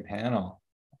crazy, great panel.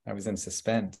 I was in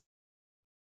suspense.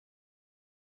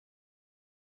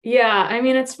 Yeah, I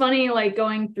mean, it's funny, like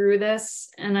going through this,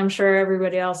 and I'm sure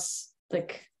everybody else,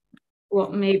 like, well,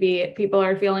 maybe people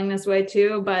are feeling this way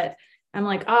too, but I'm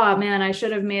like, oh man, I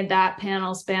should have made that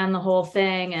panel span the whole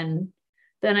thing. And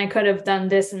then I could have done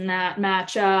this and that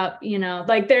match up, you know,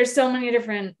 like there's so many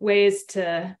different ways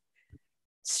to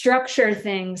structure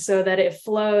things so that it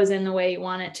flows in the way you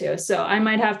want it to. So I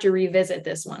might have to revisit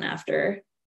this one after.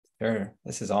 Sure.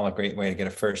 This is all a great way to get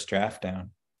a first draft down.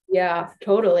 Yeah,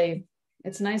 totally.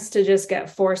 It's nice to just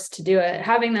get forced to do it.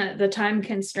 Having the time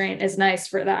constraint is nice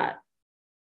for that.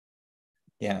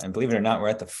 Yeah, and believe it or not, we're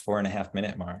at the 4.5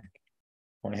 minute mark.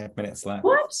 4.5 minutes left.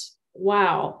 What?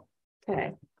 Wow.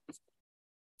 Okay.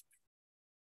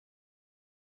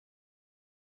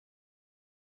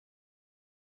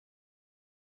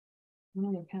 How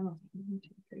many panels? 1, 2,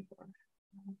 3, 4.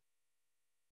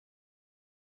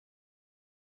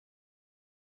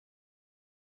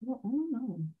 I don't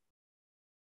know.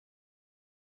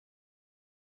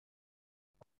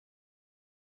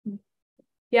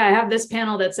 Yeah, I have this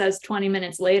panel that says 20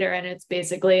 minutes later, and it's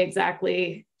basically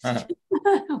exactly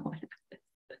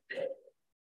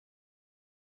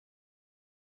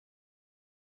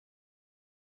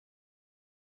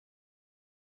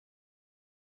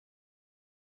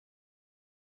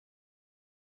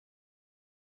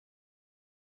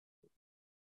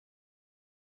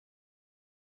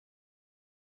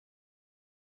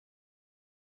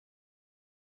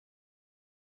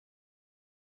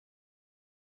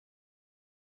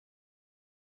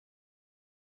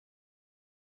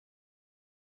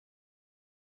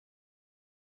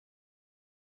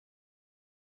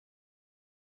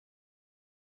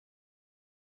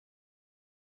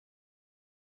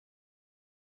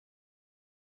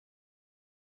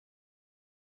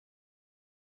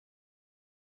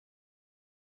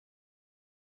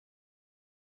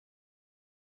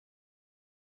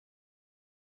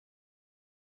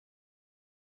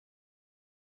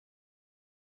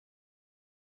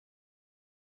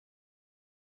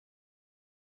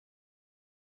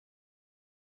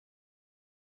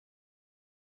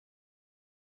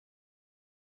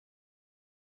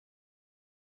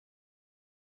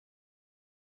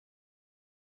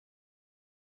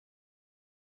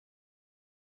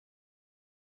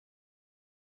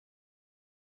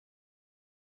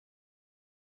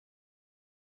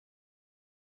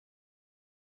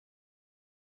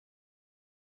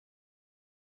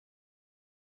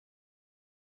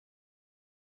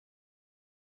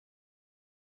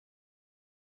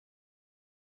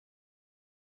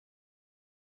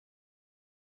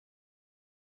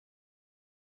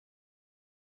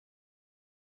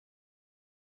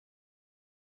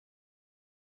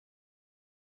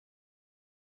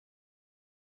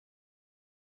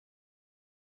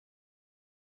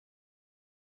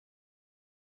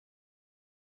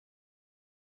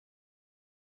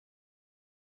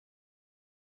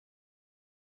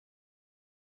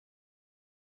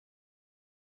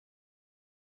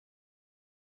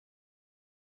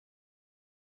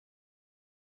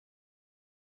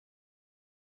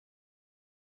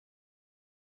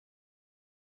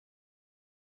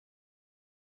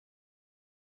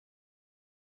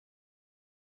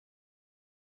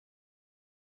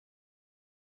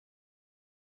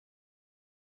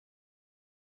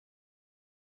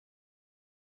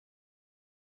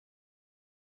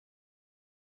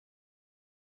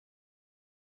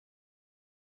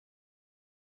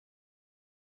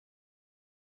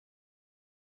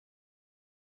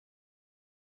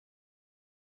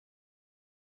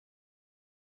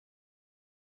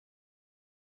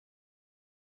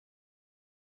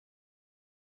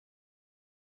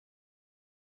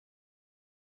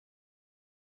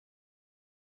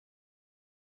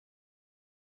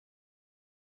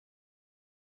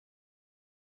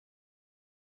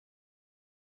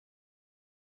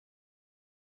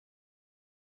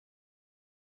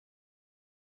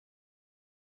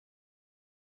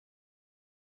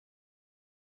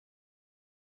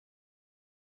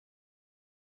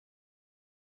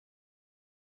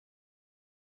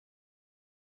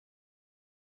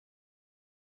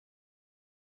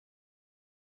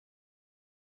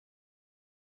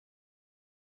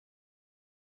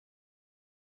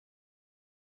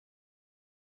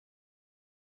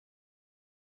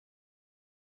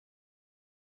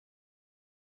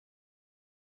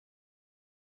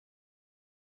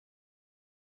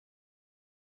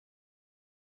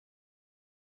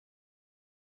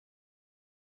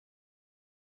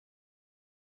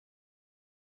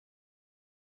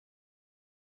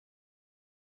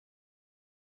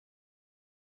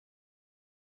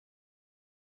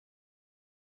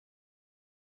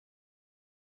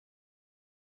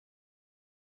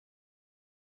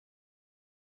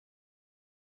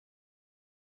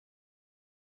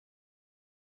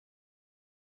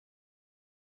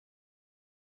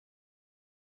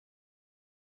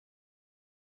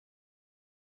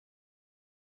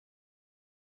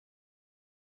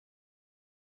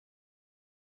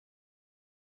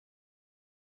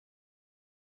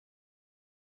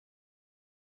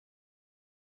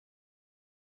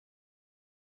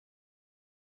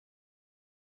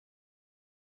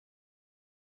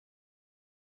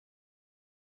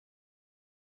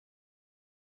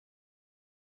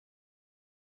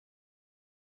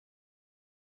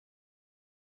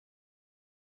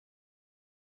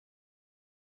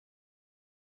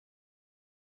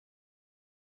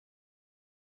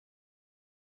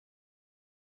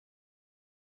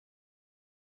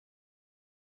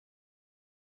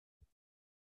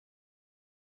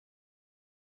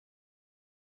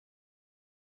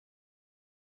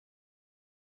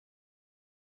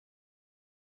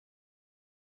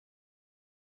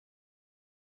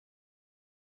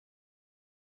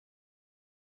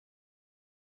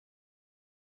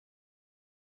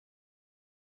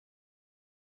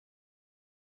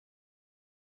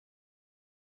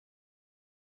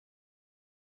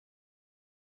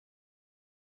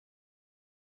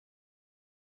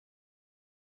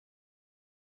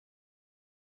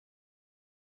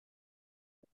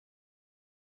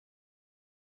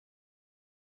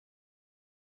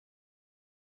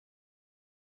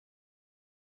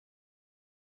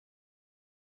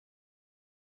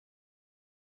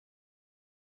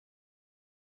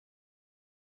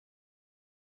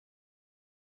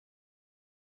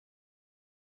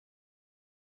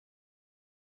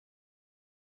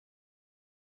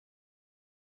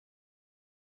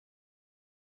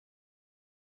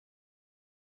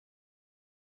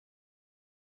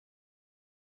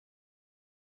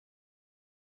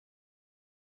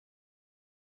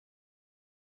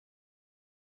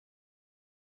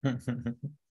I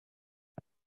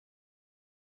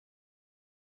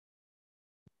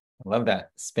love that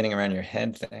spinning around your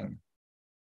head thing.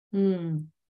 Mm.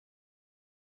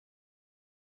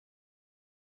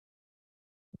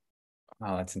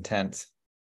 Wow, that's intense.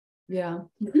 Yeah.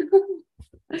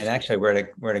 And actually, we're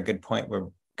at a good point. We're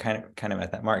kind of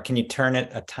at that mark. Can you turn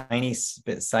it a tiny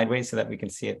bit sideways so that we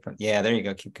can see it from? Yeah, there you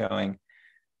go. Keep going.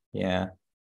 Yeah,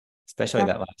 especially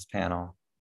that last panel.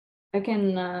 I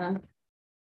can.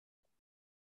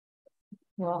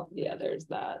 Well, yeah, there's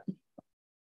that.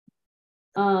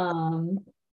 But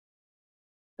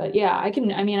yeah, I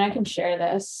can. I mean, I can share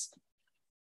this.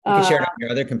 You can share it on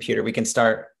your other computer. We can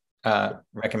start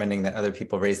recommending that other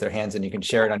people raise their hands, and you can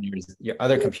share it on your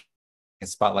other computer.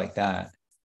 Spotlight that.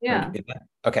 Yeah.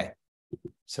 Okay.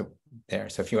 So there.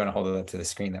 So if you want to hold it up to the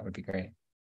screen, that would be great.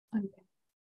 Okay.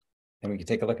 And we can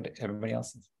take a look at everybody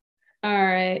else's. All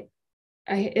right.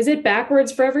 Is it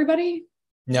backwards for everybody?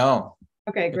 No.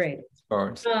 Okay, great. It's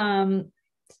forwards.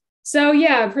 So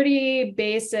yeah, pretty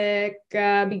basic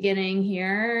beginning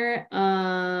here.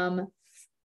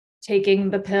 Taking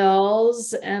the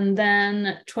pills, and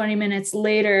then 20 minutes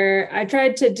later, I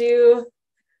tried to do,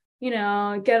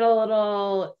 get a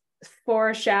little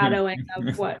foreshadowing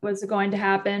of what was going to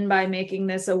happen by making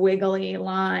this a wiggly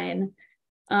line.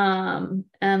 And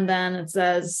then it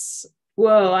says,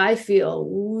 whoa, I feel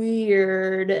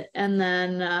weird. And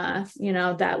then,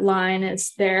 that line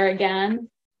is there again.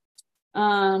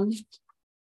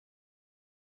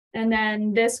 And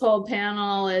then this whole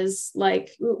panel is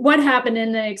like, what happened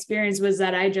in the experience was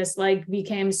that I just like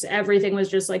everything was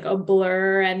just like a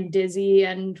blur and dizzy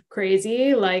and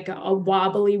crazy, like a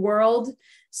wobbly world.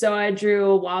 So I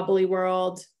drew a wobbly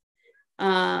world.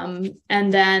 And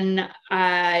then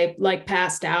I like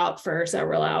passed out for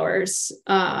several hours.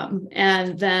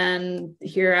 And then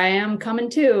here I am coming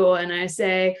to, and I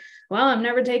say, well, I'm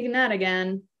never taking that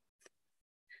again.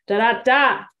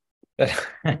 Da-da-da.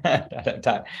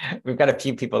 We've got a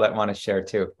few people that want to share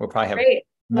too. We'll probably have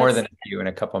more than a few in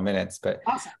a couple of minutes, but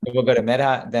awesome. We'll go to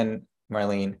Meta, then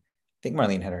Marlene. I think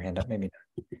Marlene had her hand up, maybe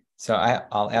not. So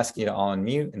I'll ask you to all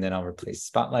unmute, and then I'll replace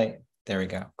Spotlight. There we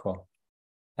go. Cool.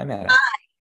 Hi, Meta. Hi.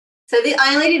 So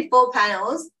I only did 4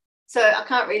 panels, so I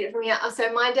can't read it from here.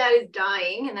 So my dad is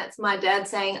dying, and that's my dad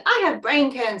saying, I have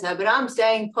brain cancer, but I'm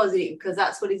staying positive because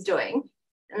that's what he's doing.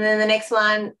 And then the next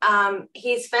one,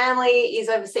 his family is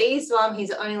overseas, so I'm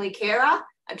his only carer.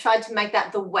 I tried to make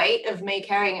that the weight of me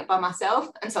carrying it by myself.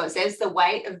 And so it says the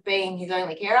weight of being his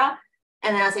only carer.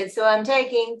 And then I said, so I'm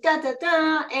taking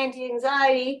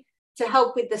anti-anxiety to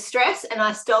help with the stress. And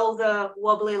I stole the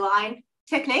wobbly line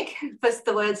technique for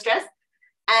the word stress.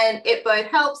 And it both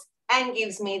helps and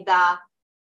gives me the...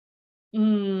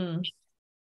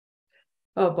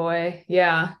 Oh boy.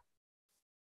 Yeah.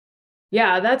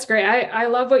 Yeah, that's great. I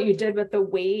love what you did with the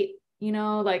weight,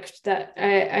 like that.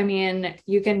 I mean,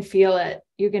 you can feel it.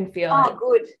 You can feel it. Oh,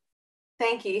 good.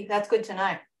 Thank you. That's good to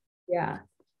know. Yeah,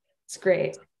 it's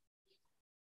great.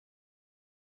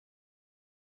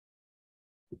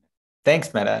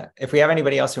 Thanks, Meta. If we have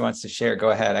anybody else who wants to share,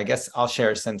 go ahead. I guess I'll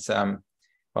share since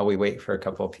while we wait for a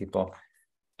couple of people.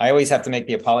 I always have to make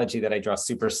the apology that I draw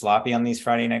super sloppy on these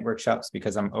Friday night workshops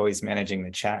because I'm always managing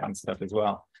the chat and stuff as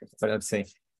well. But let's see.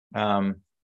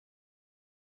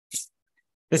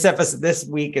 This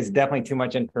week is definitely too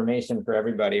much information for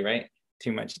everybody, right?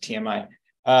 Too much TMI.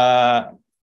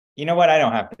 You know what? I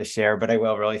don't have to share, but I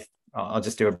will really. I'll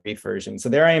just do a brief version. So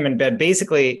there I am in bed.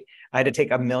 Basically, I had to take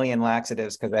 1 million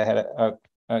laxatives because I had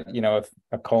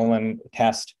a colon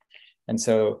test, and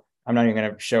so I'm not even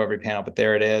going to show every panel, but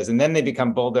there it is. And then they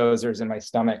become bulldozers in my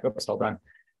stomach. Oops, hold on.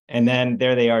 And then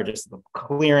there they are, just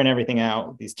clearing everything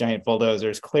out. These giant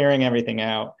bulldozers clearing everything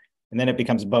out. And then it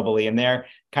becomes bubbly. And they're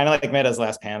kind of like Meta's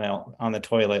last panel on the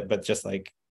toilet, but just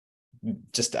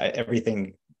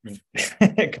everything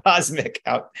cosmic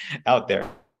out there.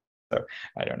 So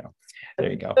I don't know. There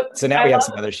you go. So now we have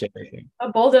some other shit.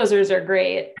 Bulldozers are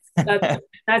great.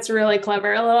 That's really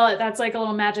clever. That's like a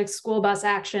little magic school bus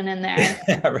action in there.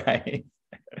 Right.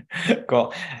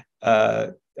 Cool.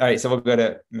 All right. So we'll go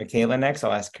to Michaela next.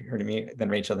 I'll ask her to mute, then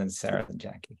Rachel, then Sarah, then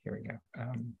Jackie. Here we go.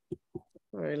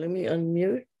 All right. Let me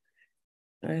unmute.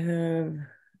 I have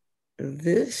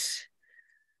this.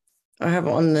 I have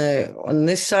on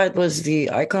this side was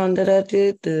the icon that I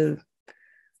did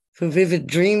for vivid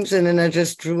dreams, and then I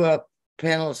just drew up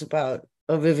panels about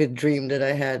a vivid dream that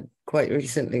I had quite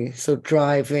recently. So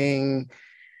driving,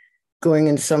 going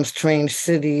in some strange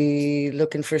city,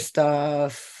 looking for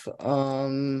stuff,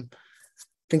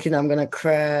 thinking I'm gonna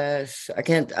crash. I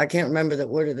can't remember the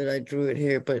order that I drew it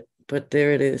here, but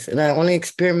there it is. And I only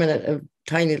experimented a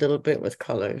tiny little bit with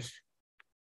colors.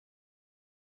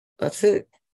 that's it.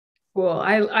 Cool.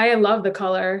 I love the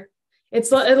color.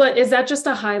 Is that just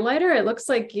a highlighter? It looks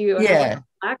like you have like a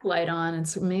black light on.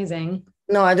 It's amazing.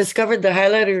 No, I discovered the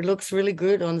highlighter looks really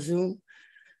good on Zoom.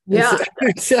 Yeah.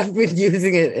 So I've been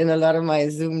using it in a lot of my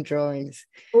Zoom drawings.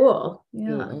 Cool.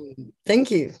 Yeah.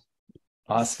 Thank you.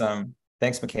 Awesome.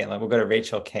 Thanks, Michaela. We'll go to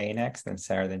Rachel K next, then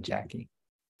Sarah, then Jackie.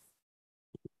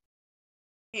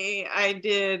 Hey, I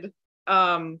did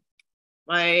my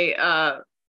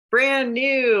brand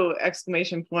new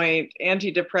exclamation point,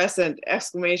 antidepressant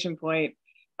exclamation point.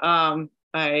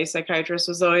 My psychiatrist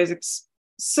was always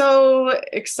so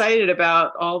excited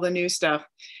about all the new stuff.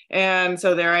 And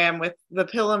so there I am with the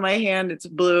pill in my hand. It's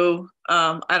blue.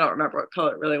 I don't remember what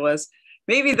color it really was.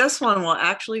 Maybe this one will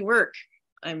actually work,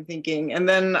 I'm thinking. And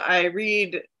then I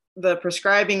read the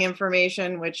prescribing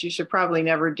information, which you should probably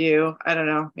never do. I don't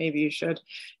know, maybe you should.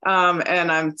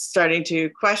 And I'm starting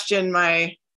to question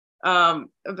my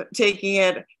taking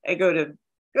it. I go to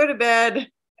bed,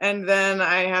 and then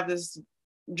I have this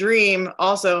dream,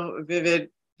 also vivid,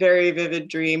 very vivid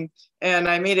dream, and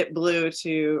I made it blue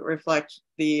to reflect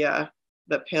the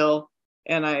pill.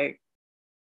 And I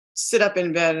sit up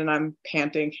in bed and I'm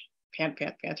panting, pant.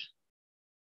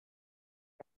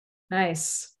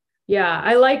 Nice. Yeah,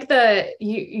 I like the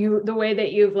way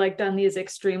that you've like done these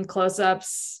extreme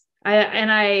close-ups.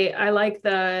 I like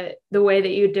the way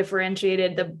that you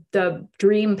differentiated the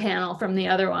dream panel from the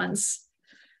other ones.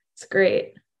 It's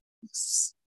great.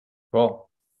 Cool.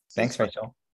 Thanks,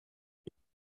 Rachel.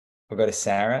 We'll go to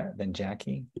Sarah, then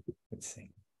Jackie. Let's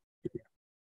see.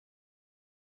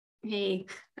 Hey,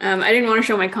 I didn't want to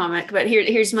show my comic, but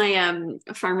here's my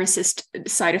pharmacist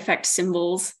side effect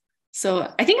symbols. So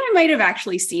I think I might have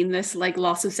actually seen this like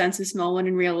loss of sense of smell one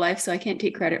in real life, so I can't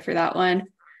take credit for that one.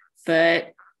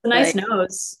 But a nice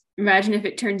nose. Imagine if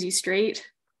it turns you straight.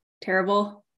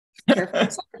 Terrible. Careful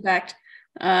side effect.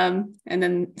 And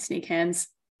then snake hands.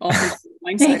 Also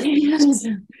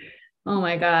oh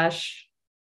my gosh.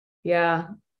 Yeah.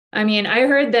 I mean, I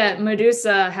heard that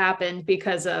Medusa happened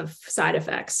because of side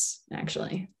effects,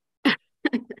 actually.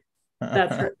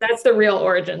 That's the real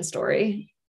origin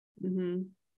story. Mm-hmm.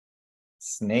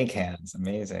 Snake hands,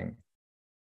 amazing.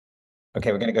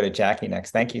 Okay, we're going to go to Jackie next.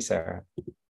 Thank you, Sarah.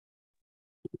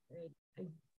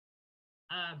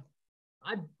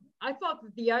 I thought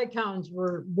that the icons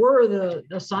were the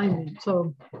assignment,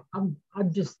 so I'm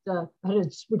just I had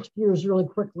to switch gears really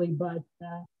quickly, but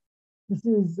this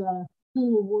is a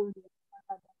little wordy.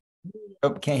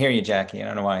 Oh, can't hear you, Jackie. I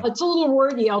don't know why. It's a little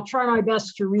wordy. I'll try my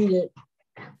best to read it.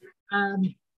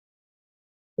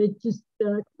 It just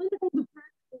clinical depression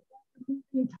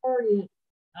target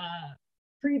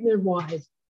treatment-wise.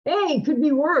 Hey, could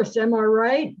be worse. Am I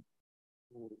right?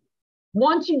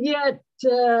 Once you get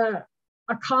the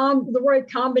right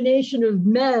combination of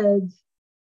meds,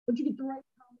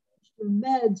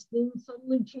 things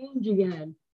suddenly change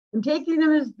again. I'm taking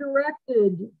them as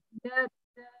directed. That I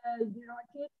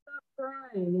can't stop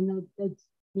crying, and that's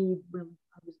me when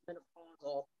I was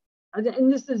menopausal.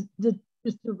 And this is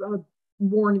just a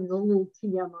warning, a little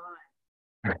TMI.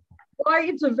 Why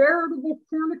it's a veritable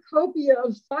cornucopia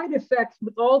of side effects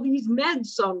with all these meds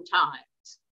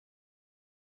sometimes.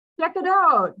 Check it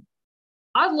out.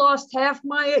 I lost half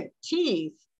my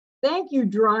teeth. Thank you,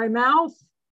 dry mouth.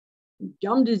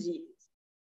 Gum disease.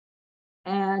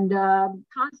 And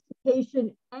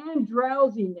constipation and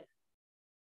drowsiness.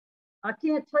 I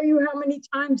can't tell you how many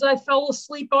times I fell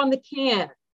asleep on the can.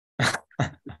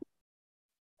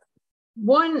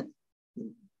 One of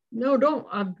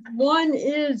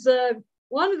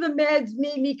the meds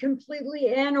made me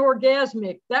completely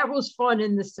anorgasmic. That was fun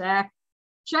in the sack.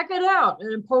 Check it out.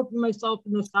 And I'm poking myself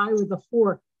in the thigh with a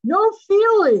fork. No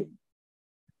feeling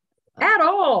at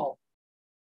all.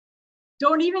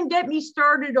 Don't even get me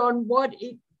started on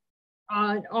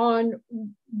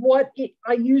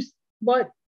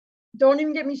don't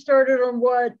even get me started on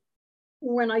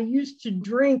when I used to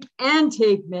drink and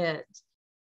take meds.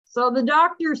 So the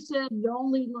doctor said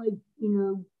only when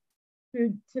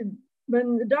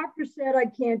the doctor said I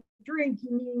can't drink, he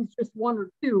means just one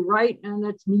or two, right? And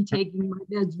that's me taking my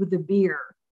meds with a beer.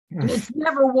 And it's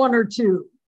never one or two.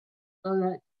 So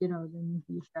that, then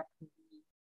the effect would be.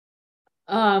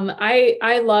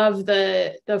 I love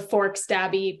the fork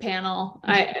stabby panel.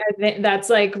 I think that's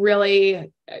like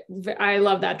really, I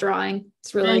love that drawing.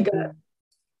 It's really good.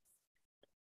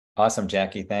 Awesome,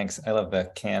 Jackie. Thanks. I love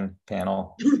the can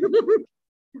panel.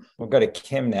 We'll go to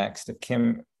Kim next. If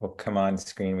Kim will come on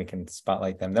screen, we can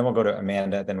spotlight them. Then we'll go to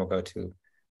Amanda. Then we'll go to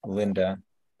Linda.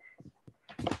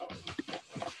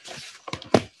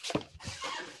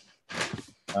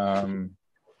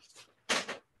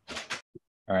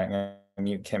 All right, I'm gonna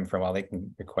mute Kim for a while. They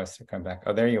can request to come back.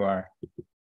 Oh, there you are.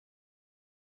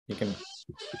 You can.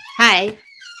 Hi.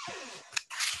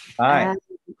 Hi.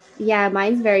 Yeah,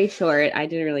 mine's very short. I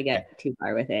didn't really get too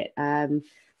far with it.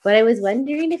 But I was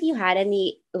wondering if you had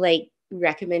any like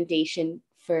recommendation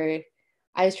for,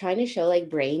 I was trying to show like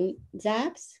brain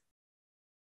zaps.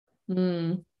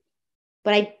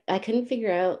 But I couldn't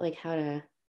figure out like how to.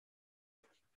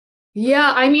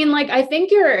 Yeah, I mean, like, I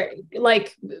think you're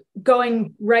like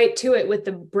going right to it with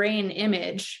the brain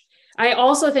image. I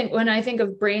also think when I think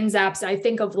of brain zaps, I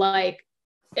think of like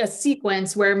a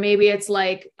sequence where maybe it's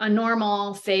like a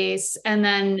normal face and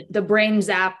then the brain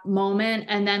zap moment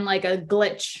and then like a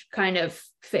glitch kind of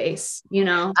face, you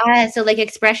know? So like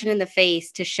expression in the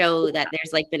face to show that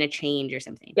there's like been a change or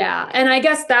something. Yeah. And I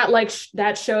guess that like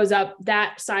that shows up,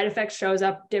 that side effect shows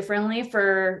up differently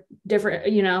for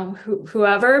different, you know,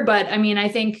 whoever. But I mean, I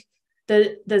think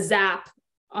the zap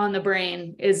on the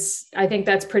brain is, I think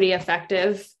that's pretty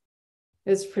effective.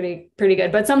 Is pretty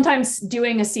good. But sometimes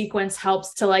doing a sequence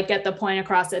helps to like get the point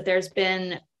across that there's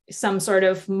been some sort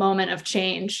of moment of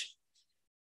change.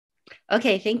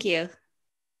 Okay, thank you.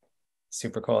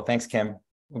 Super cool. Thanks, Kim.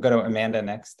 We'll go to Amanda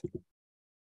next.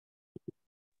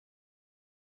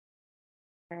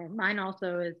 Mine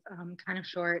also is kind of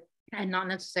short and not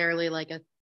necessarily like a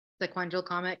sequential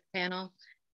comic panel,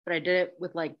 but I did it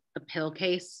with like the pill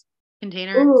case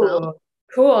container itself.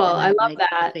 Cool. Then, I love like,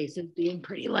 that. The faces being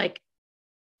pretty like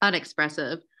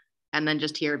unexpressive, and then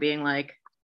just here being like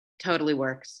totally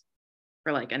works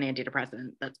for like an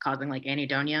antidepressant that's causing like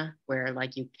anhedonia, where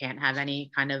like you can't have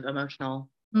any kind of emotional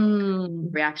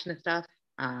reaction to stuff.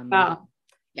 Wow.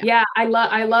 Yeah, I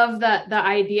love the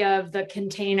idea of the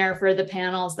container for the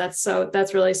panels.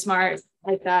 That's really smart.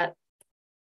 Like that.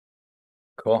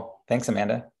 Cool. Thanks,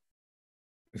 Amanda.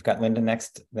 We've got Linda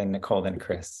next, then Nicole, then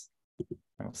Chris. And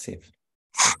we'll see if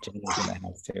Jenny's in the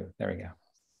house too. There we go.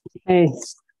 Hey,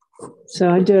 so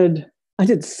I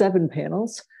did 7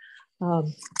 panels.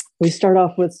 We start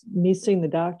off with me seeing the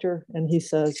doctor, and he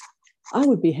says, "I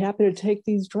would be happy to take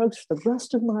these drugs for the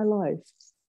rest of my life."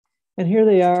 And here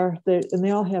they are, and they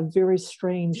all have very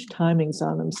strange timings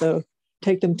on them. So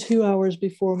take them 2 hours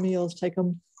before meals, take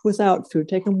them without food,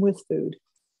 take them with food.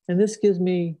 And this gives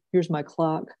me, here's my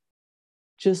clock,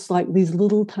 just like these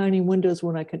little tiny windows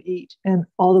when I can eat. And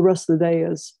all the rest of the day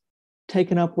is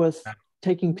taken up with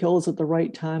taking pills at the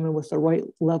right time and with the right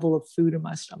level of food in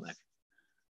my stomach.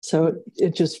 So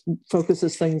it just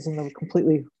focuses things in a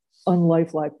completely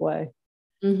unlifelike way.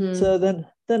 So then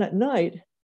at night,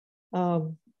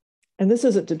 and this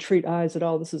isn't to treat eyes at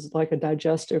all, this is like a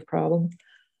digestive problem.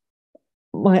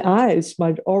 My eyes,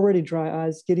 my already dry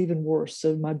eyes, get even worse.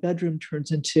 So my bedroom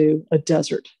turns into a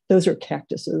desert. Those are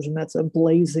cactuses, and that's a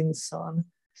blazing sun.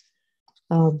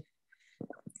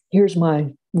 Here's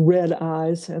my red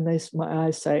eyes, and my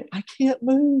eyes say, "I can't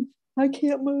move, I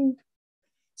can't move."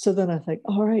 So then I think,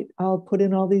 all right, I'll put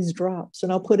in all these drops,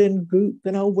 and I'll put in goop,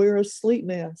 and I'll wear a sleep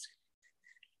mask.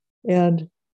 And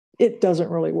it doesn't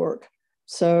really work.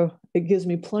 So it gives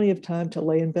me plenty of time to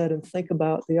lay in bed and think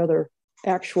about the other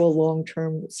actual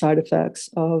long-term side effects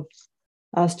of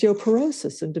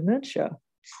osteoporosis and dementia.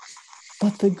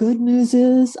 But the good news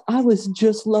is I was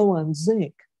just low on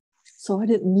zinc. So I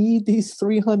didn't need these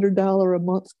 $300 a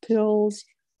month pills.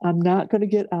 I'm not going to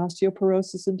get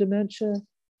osteoporosis and dementia.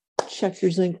 Check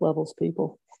your zinc levels,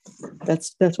 people.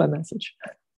 That's my message.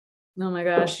 Oh my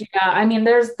gosh. Yeah. I mean,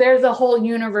 there's a whole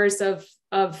universe of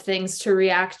things to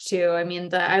react to. I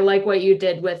mean, I like what you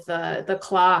did with the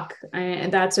clock.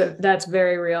 And that's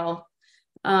very real.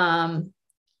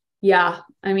 Yeah.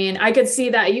 I mean, I could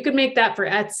see that. You could make that for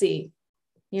Etsy,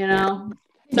 you know,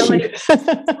 so many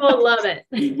people love it.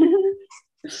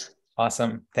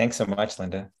 Awesome. Thanks so much,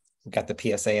 Linda. We got the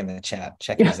PSA in the chat.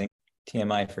 Check your zinc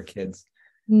TMI for kids.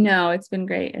 No, it's been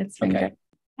great. It's been great.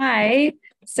 Hi.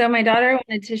 So my daughter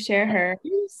wanted to share hers.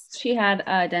 She had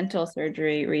dental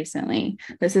surgery recently.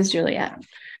 This is Juliet.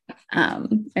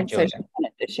 And so she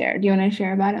wanted to share. Do you want to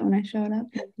share about it when I show it up?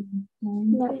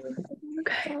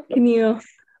 Okay.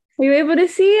 Are you able to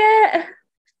see it?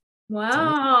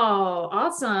 Wow.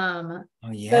 Awesome.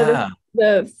 Oh yeah. So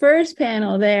the first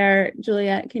panel there,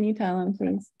 Juliet, can you tell them,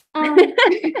 please?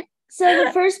 So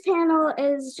the first panel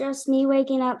is just me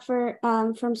waking up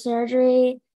from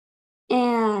surgery.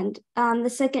 And the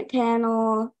second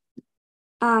panel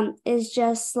is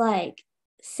just like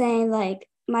saying like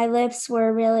my lips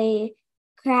were really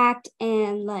cracked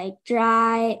and like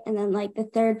dry. And then like the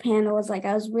third panel was like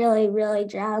I was really, really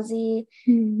drowsy.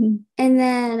 And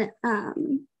then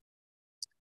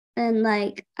and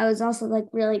like I was also like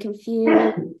really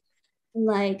confused. And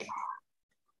like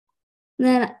And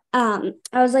then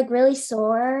I was like really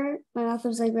sore. My mouth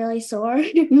was like really sore.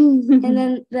 And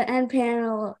then the end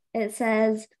panel, it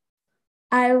says,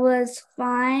 I was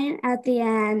fine at the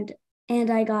end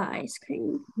and I got ice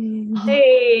cream.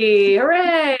 Hey,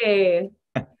 hooray.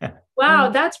 Wow,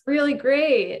 that's really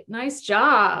great. Nice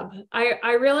job.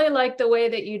 I really like the way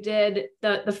that you did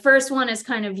the first one is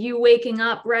kind of you waking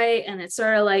up, right? And it's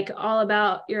sort of like all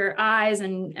about your eyes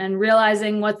and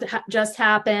realizing what just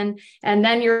happened. And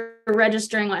then you're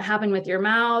registering what happened with your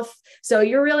mouth. So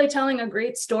you're really telling a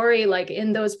great story, like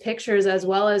in those pictures, as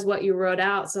well as what you wrote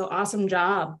out. So awesome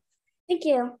job. Thank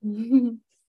you.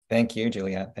 Thank you,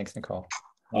 Juliet. Thanks, Nicole.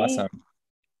 Awesome.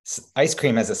 Ice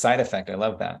cream as a side effect. I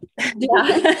love that. Yeah. All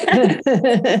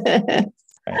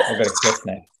right, we'll go to Chris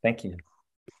next. Thank you.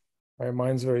 All right,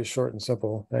 mine's very short and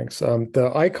simple. Thanks.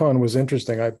 The icon was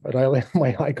interesting.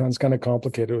 My icon's kind of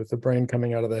complicated with the brain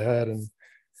coming out of the head. And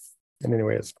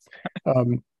anyways,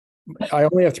 I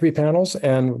only have 3 panels,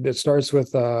 and it starts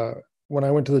with when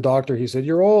I went to the doctor, he said,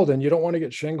 "You're old and you don't want to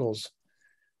get shingles."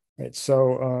 Right.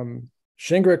 So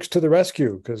Shingrix to the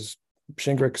rescue, because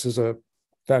Shingrix is a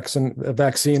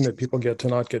vaccine that people get to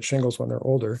not get shingles when they're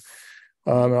older.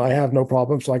 I have no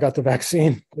problem, so I got the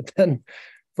vaccine. But then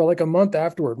for like a month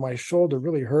afterward, my shoulder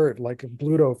really hurt, like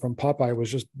Bluto from Popeye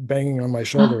was just banging on my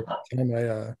shoulder.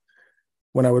 And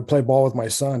when I would play ball with my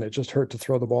son, it just hurt to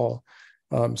throw the ball.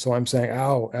 So I'm saying,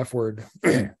 ow, F word.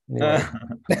 Anyway.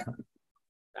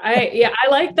 I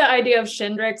like the idea of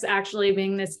Shingrix actually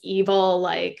being this evil,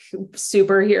 like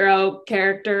superhero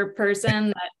character person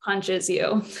that punches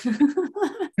you.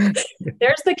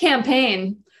 There's the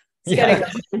campaign. Yeah.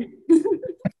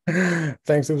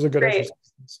 Thanks. It was a good exercise.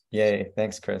 Yay.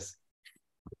 Thanks, Chris.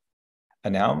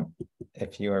 And now,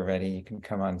 if you are ready, you can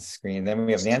come on screen. Then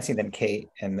we have Nancy, then Kate,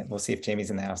 and we'll see if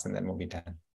Jamie's in the house, and then we'll be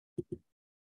done.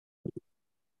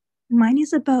 Mine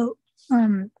is about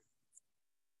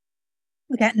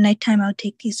like at nighttime I would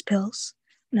take these pills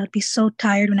and I would be so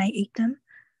tired when I ate them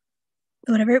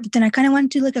or whatever. But then I kind of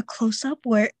wanted to do like a close-up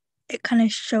where it kind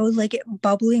of showed like it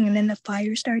bubbling and then the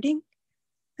fire starting,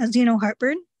 as you know,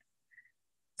 heartburn.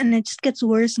 And it just gets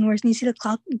worse and worse. And you see the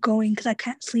clock going because I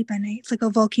can't sleep at night. It's like a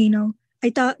volcano. I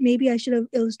thought maybe I should have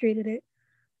illustrated it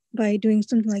by doing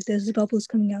something like this, the bubbles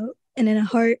coming out, and then a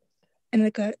heart and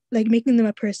like making them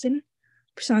a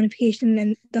personification,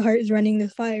 and the heart is running the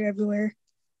fire everywhere.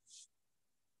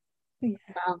 Yeah.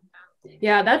 Wow.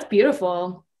 Yeah, that's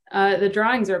beautiful. The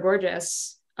drawings are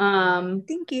gorgeous.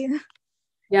 Thank you.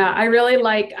 Yeah, I really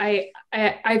like. I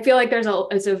feel like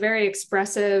it's a very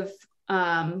expressive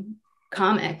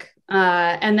comic,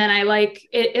 and then I like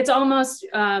it. It's almost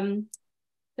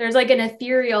there's like an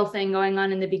ethereal thing going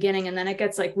on in the beginning, and then it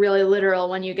gets like really literal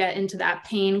when you get into that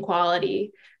pain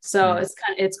quality. So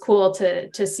it's cool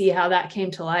to see how that came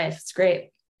to life. It's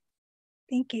great.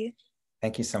 Thank you.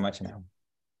 Thank you so much, Now.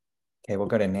 Okay, we'll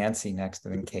go to Nancy next,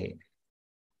 and then Kate.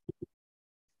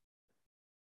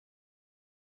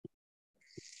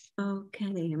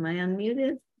 Okay, am I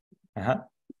unmuted? Uh-huh.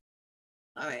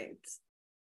 All right.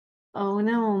 Oh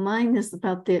no, mine is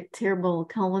about the terrible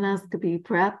colonoscopy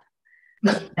prep.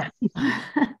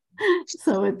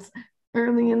 So it's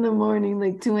early in the morning,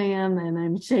 like 2 a.m., and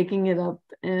I'm shaking it up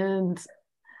and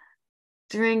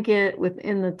drink it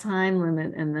within the time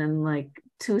limit, and then like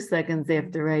 2 seconds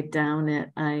after I down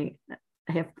it, I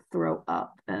have to throw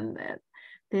up, and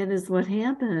that is what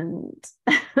happened.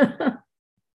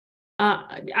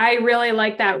 I really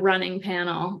like that running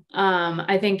panel.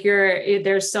 I think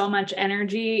there's so much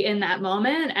energy in that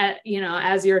moment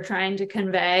as you're trying to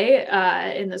convey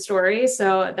in the story.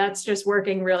 So that's just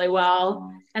working really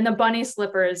well. And the bunny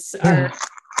slippers are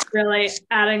really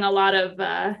adding a lot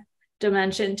of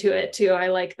dimension to it too. I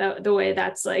like the way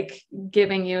that's like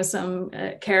giving you some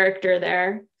character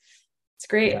there. It's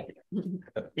great. Yeah.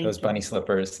 Those bunny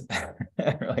slippers,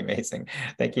 really amazing.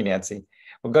 Thank you, Nancy.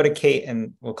 We'll go to Kate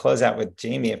and we'll close out with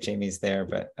Jamie if Jamie's there,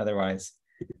 but otherwise,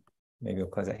 maybe we'll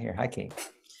close out here. Hi, Kate.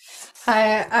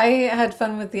 Hi, I had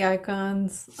fun with the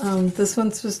icons. This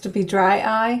one's supposed to be dry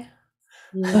eye.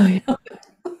 Oh, yeah.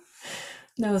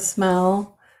 No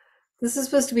smell. This is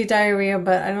supposed to be diarrhea,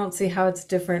 but I don't see how it's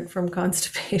different from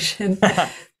constipation.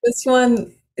 This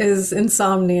one is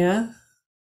insomnia.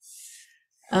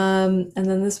 And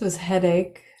then this was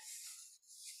headache.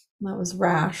 That was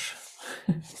rash.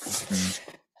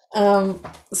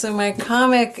 So my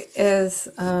comic is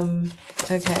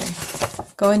okay.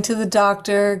 Going to the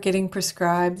doctor, getting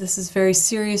prescribed. This is a very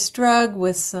serious drug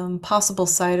with some possible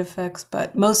side effects,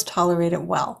 but most tolerate it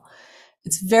well.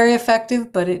 It's very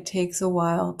effective, but it takes a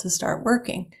while to start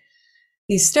working.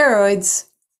 These steroids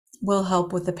will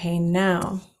help with the pain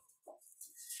now.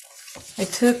 I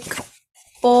took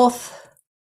both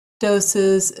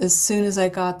doses as soon as I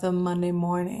got them Monday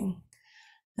morning.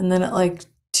 And then at like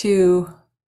 2,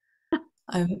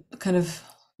 I'm kind of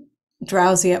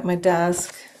drowsy at my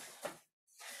desk.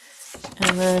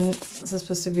 And then this is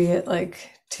supposed to be at like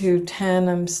 2:10.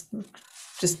 I'm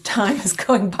just time is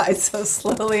going by so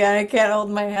slowly and I can't hold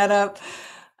my head up.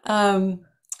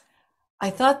 I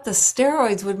thought the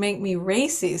steroids would make me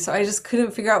racy, so I just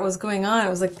couldn't figure out what was going on. It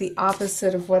was like the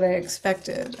opposite of what I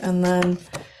expected. And then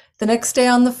the next day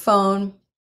on the phone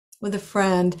with a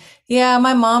friend, yeah,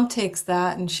 my mom takes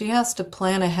that and she has to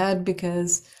plan ahead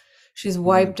because she's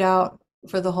wiped out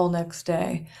for the whole next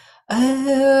day.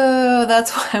 Oh,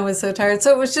 that's why I was so tired.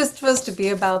 So it was just supposed to be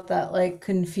about that like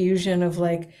confusion of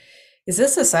like, is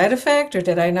this a side effect or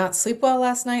did I not sleep well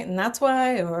last night and that's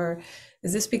why? Or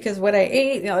is this because what I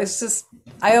ate? You know, it's just,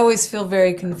 I always feel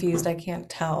very confused. I can't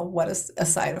tell what is a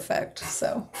side effect.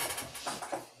 So.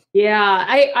 Yeah,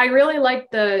 I really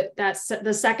like the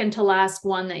second to last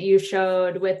one that you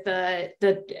showed with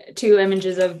the 2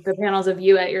 images of the panels of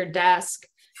you at your desk.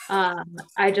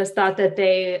 I just thought that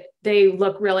they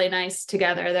look really nice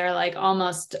together. They're like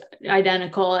almost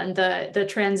identical, and the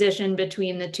transition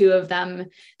between the 2 of them,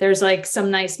 there's like some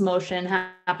nice motion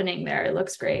happening there. It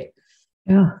looks great.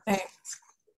 Yeah. Thanks.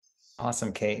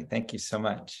 Awesome, Kate. Thank you so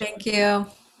much. Thank you.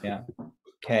 Yeah.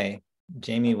 Okay.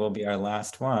 Jamie will be our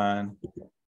last one,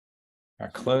 our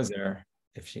closer,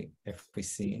 if we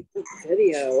see.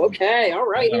 Video. Okay. All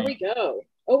right. Here we go.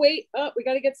 Oh, wait. Oh, we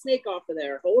got to get Snake off of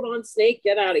there. Hold on, Snake.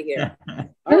 Get out of here.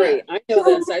 All right. I know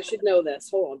this. I should know this.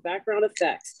 Hold on. Background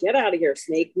effects. Get out of here,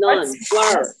 Snake. None.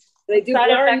 Blur. Can I do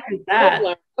blur? No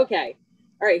blur? Okay.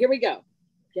 All right. Here we go.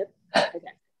 Okay.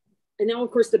 And now,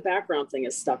 of course, the background thing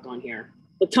is stuck on here.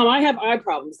 But Tom, I have eye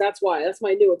problems. That's why. That's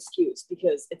my new excuse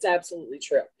because it's absolutely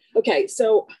true. Okay.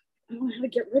 So I don't know how to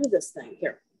get rid of this thing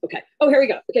here. Okay. Oh, here we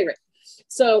go. Okay, great.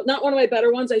 So not one of my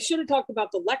better ones. I should have talked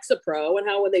about the Lexapro and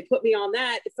how when they put me on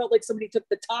that, it felt like somebody took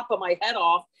the top of my head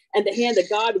off and the hand of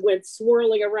God went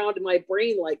swirling around in my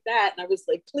brain like that. And I was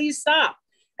like, please stop.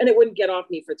 And it wouldn't get off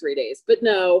me for 3 days. But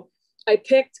no, I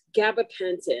picked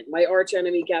gabapentin, my arch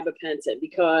enemy gabapentin,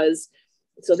 because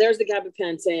so there's the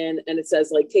gabapentin and it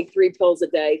says like take 3 pills a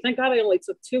day. Thank God I only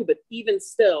took 2, but even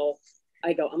still,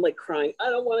 I'm like crying. I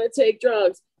don't want to take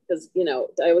drugs. Because, you know,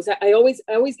 I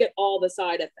always get all the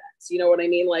side effects, you know what I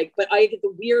mean? Like, but I get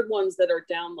the weird ones that are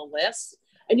down the list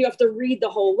and you have to read the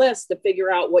whole list to figure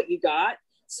out what you got.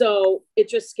 So it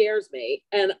just scares me.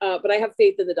 And, but I have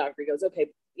faith in the doctor. He goes, okay,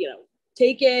 you know,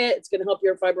 take it. It's going to help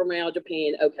your fibromyalgia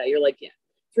pain. Okay. You're like, yeah.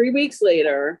 3 weeks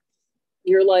later,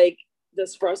 you're like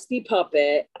this rusty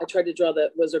puppet. I tried to draw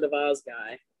the Wizard of Oz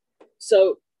guy.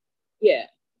 So yeah.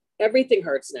 Everything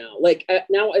hurts now. Like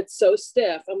now it's so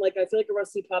stiff. I'm like, I feel like a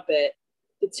rusty puppet,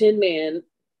 the Tin Man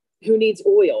who needs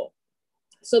oil.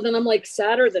 So then I'm like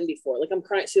sadder than before. Like I'm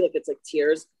crying. See, look, it's like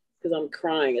tears because I'm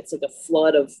crying. It's like a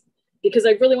flood of, because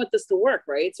I really want this to work,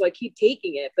 right? So I keep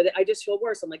taking it, but I just feel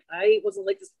worse. I'm like, I wasn't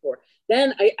like this before.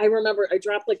 Then I remember I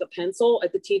dropped like a pencil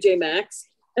at the TJ Maxx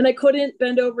and I couldn't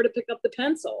bend over to pick up the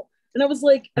pencil. And I was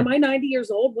like, am I 90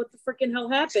 years old? What the freaking hell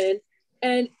happened?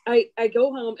 And I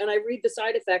go home and I read the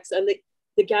side effects and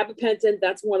the gabapentin,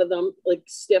 that's one of them, like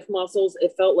stiff muscles.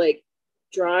 It felt like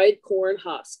dried corn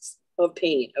husks of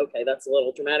pain. Okay, that's a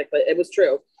little dramatic, but it was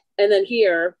true. And then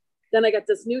then I got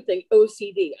this new thing,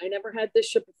 OCD. I never had this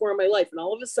shit before in my life. And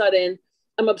all of a sudden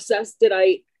I'm obsessed. Did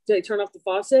I turn off the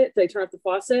faucet? Did I turn off the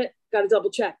faucet? Got to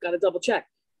double check.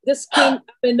 This came out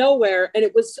of nowhere and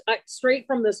it was straight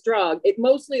from this drug. It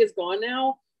mostly is gone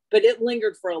now, but it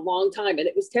lingered for a long time. And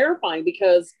it was terrifying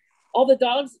because all the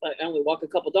dogs, I only walk a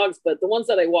couple dogs, but the ones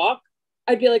that I walk,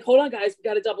 I'd be like, hold on, guys, we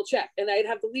got to double check. And I'd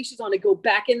have the leashes on and go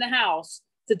back in the house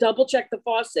to double check the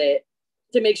faucet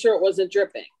to make sure it wasn't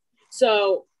dripping.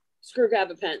 So screw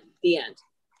gabapentin, the end.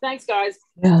 Thanks, guys.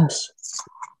 Yes.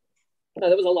 Oh,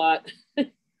 that was a lot.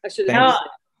 I should have.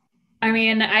 I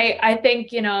mean, I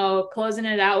think, you know, closing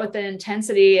it out with the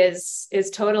intensity is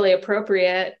totally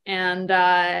appropriate. And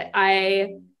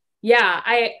I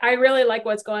really like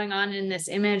what's going on in this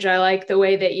image. I like the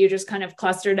way that you just kind of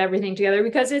clustered everything together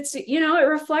because it's, you know, it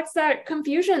reflects that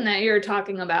confusion that you're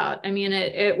talking about. I mean,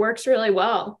 it works really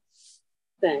well.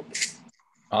 Thanks.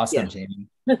 Awesome, Jamie.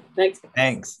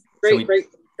 Thanks.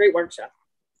 Great workshop.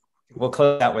 We'll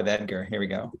close out with Edgar. Here we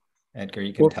go. Edgar,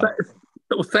 you can tell.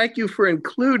 Well, thank you for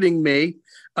including me.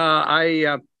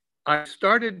 I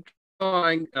started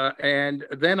drawing and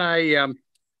then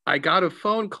I got a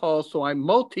phone call, so I'm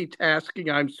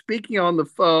multitasking. I'm speaking on the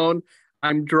phone,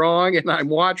 I'm drawing, and I'm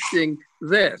watching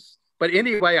this. But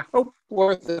anyway, I hope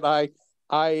that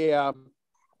I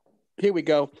here we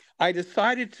go. I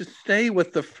decided to stay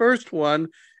with the first one,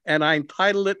 and I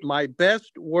entitled it My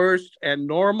Best, Worst, and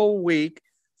Normal Week.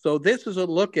 So this is a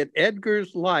look at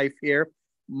Edgar's life here.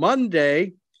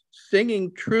 Monday,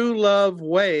 singing True Love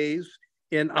Ways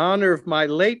in honor of my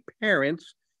late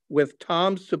parents with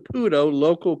Tom Saputo,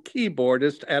 local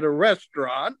keyboardist at a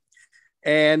restaurant.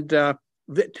 And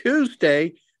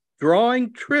Tuesday,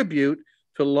 drawing tribute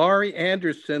to Laurie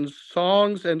Anderson's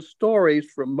Songs and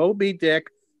Stories from Moby Dick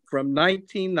from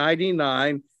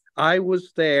 1999. I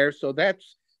was there, so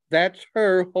that's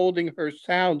her holding her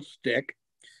sound stick.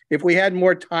 If we had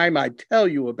more time, I'd tell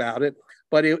you about it,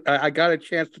 but I got a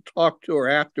chance to talk to her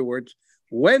afterwards.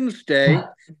 Wednesday,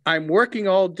 I'm working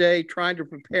all day trying to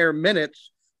prepare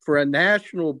minutes for a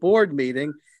national board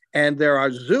meeting, and there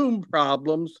are Zoom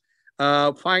problems.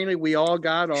 Finally, we all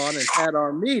got on and had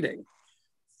our meeting.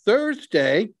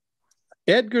 Thursday,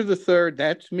 Edgar III,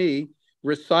 that's me,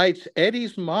 recites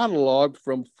Eddie's monologue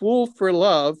from Fool for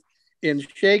Love in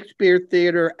Shakespeare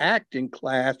Theater acting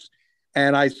class.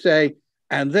 And I say,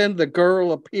 and then the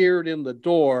girl appeared in the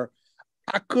door.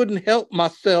 I couldn't help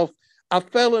myself. I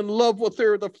fell in love with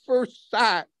her the first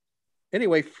sight.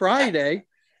 Anyway, Friday,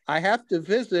 I have to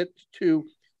visit to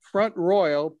Front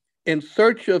Royal in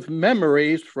search of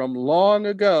memories from long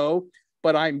ago,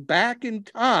 but I'm back in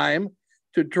time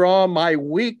to draw my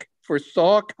week for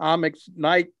Saw Comics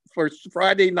night, for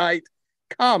Friday night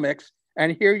comics.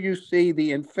 And here you see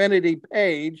the infinity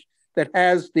page that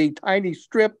has the tiny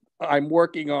strip I'm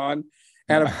working on.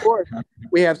 And of course,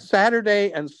 we have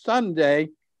Saturday and Sunday.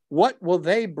 What will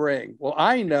they bring? Well,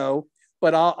 I know,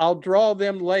 but I'll draw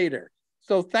them later.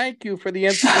 So thank you for the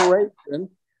inspiration.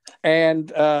 Well,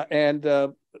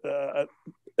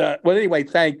 anyway,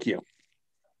 thank you.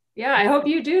 Yeah, I hope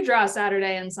you do draw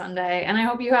Saturday and Sunday, and I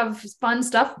hope you have fun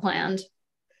stuff planned.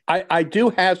 I do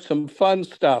have some fun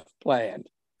stuff planned.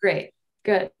 Great,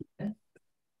 good.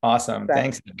 Awesome.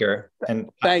 Thanks, Edgar. And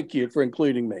thank you for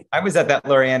including me. I was at that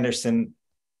Laurie Anderson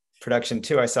production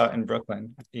too. I saw it in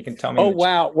Brooklyn. You can tell me. Oh,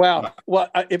 wow. Wow. Well,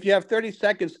 if you have 30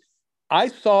 seconds, I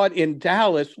saw it in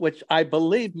Dallas, which I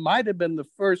believe might have been the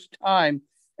first time.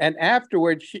 And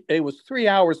afterwards, it was 3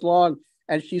 hours long.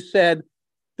 And she said,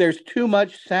 there's too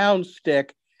much sound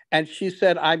stick. And she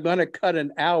said, I'm going to cut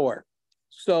an hour.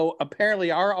 So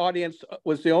apparently our audience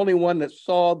was the only one that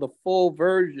saw the full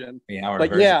version.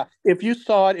 Yeah, if you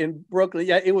saw it in Brooklyn,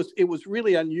 yeah, it was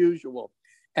really unusual.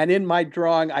 And in my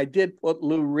drawing, I did put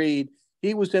Lou Reed.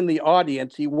 He was in the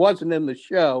audience. He wasn't in the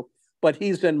show, but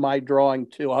he's in my drawing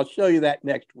too. I'll show you that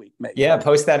next week, maybe. Yeah,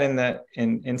 post that in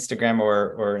Instagram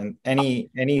or in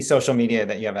any social media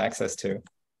that you have access to.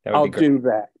 That would be great. Do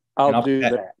that. I'll do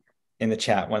that in the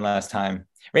chat one last time.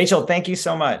 Rachel, thank you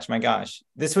so much. My gosh,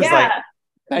 this was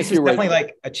definitely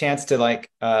like a chance to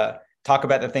talk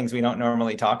about the things we don't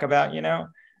normally talk about, you know?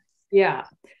 Yeah.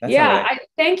 I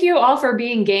thank you all for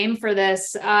being game for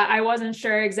this. I wasn't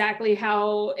sure exactly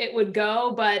how it would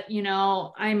go, but,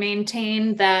 I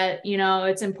maintain that,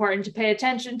 it's important to pay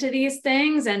attention to these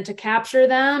things and to capture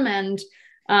them. And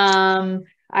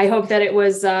I hope that it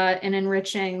was an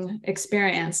enriching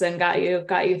experience and got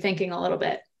you thinking a little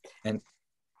bit. And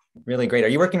really great. Are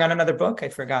you working on another book? I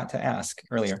forgot to ask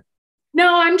earlier.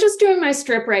 No, I'm just doing my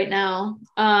strip right now.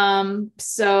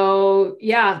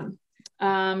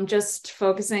 Just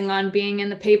focusing on being in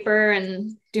the paper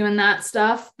and doing that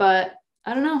stuff, but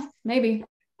I don't know, maybe.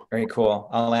 Very cool.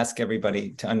 I'll ask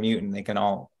everybody to unmute and they can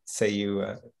all say you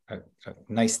a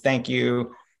nice thank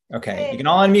you. Okay, you can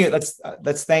all unmute.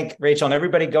 Let's thank Rachel, and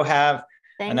everybody go have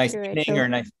a nice evening or a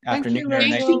nice afternoon or a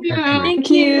nice Thank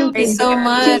you. Thanks so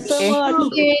much.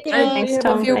 Thanks,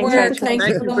 Tom. For your work. Thank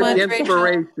you so much,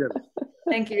 Rachel.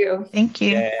 Thank you. Thank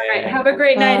you. All right, have a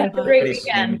great night. Have a great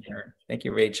weekend. Thank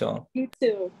you, Rachel. You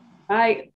too. Bye.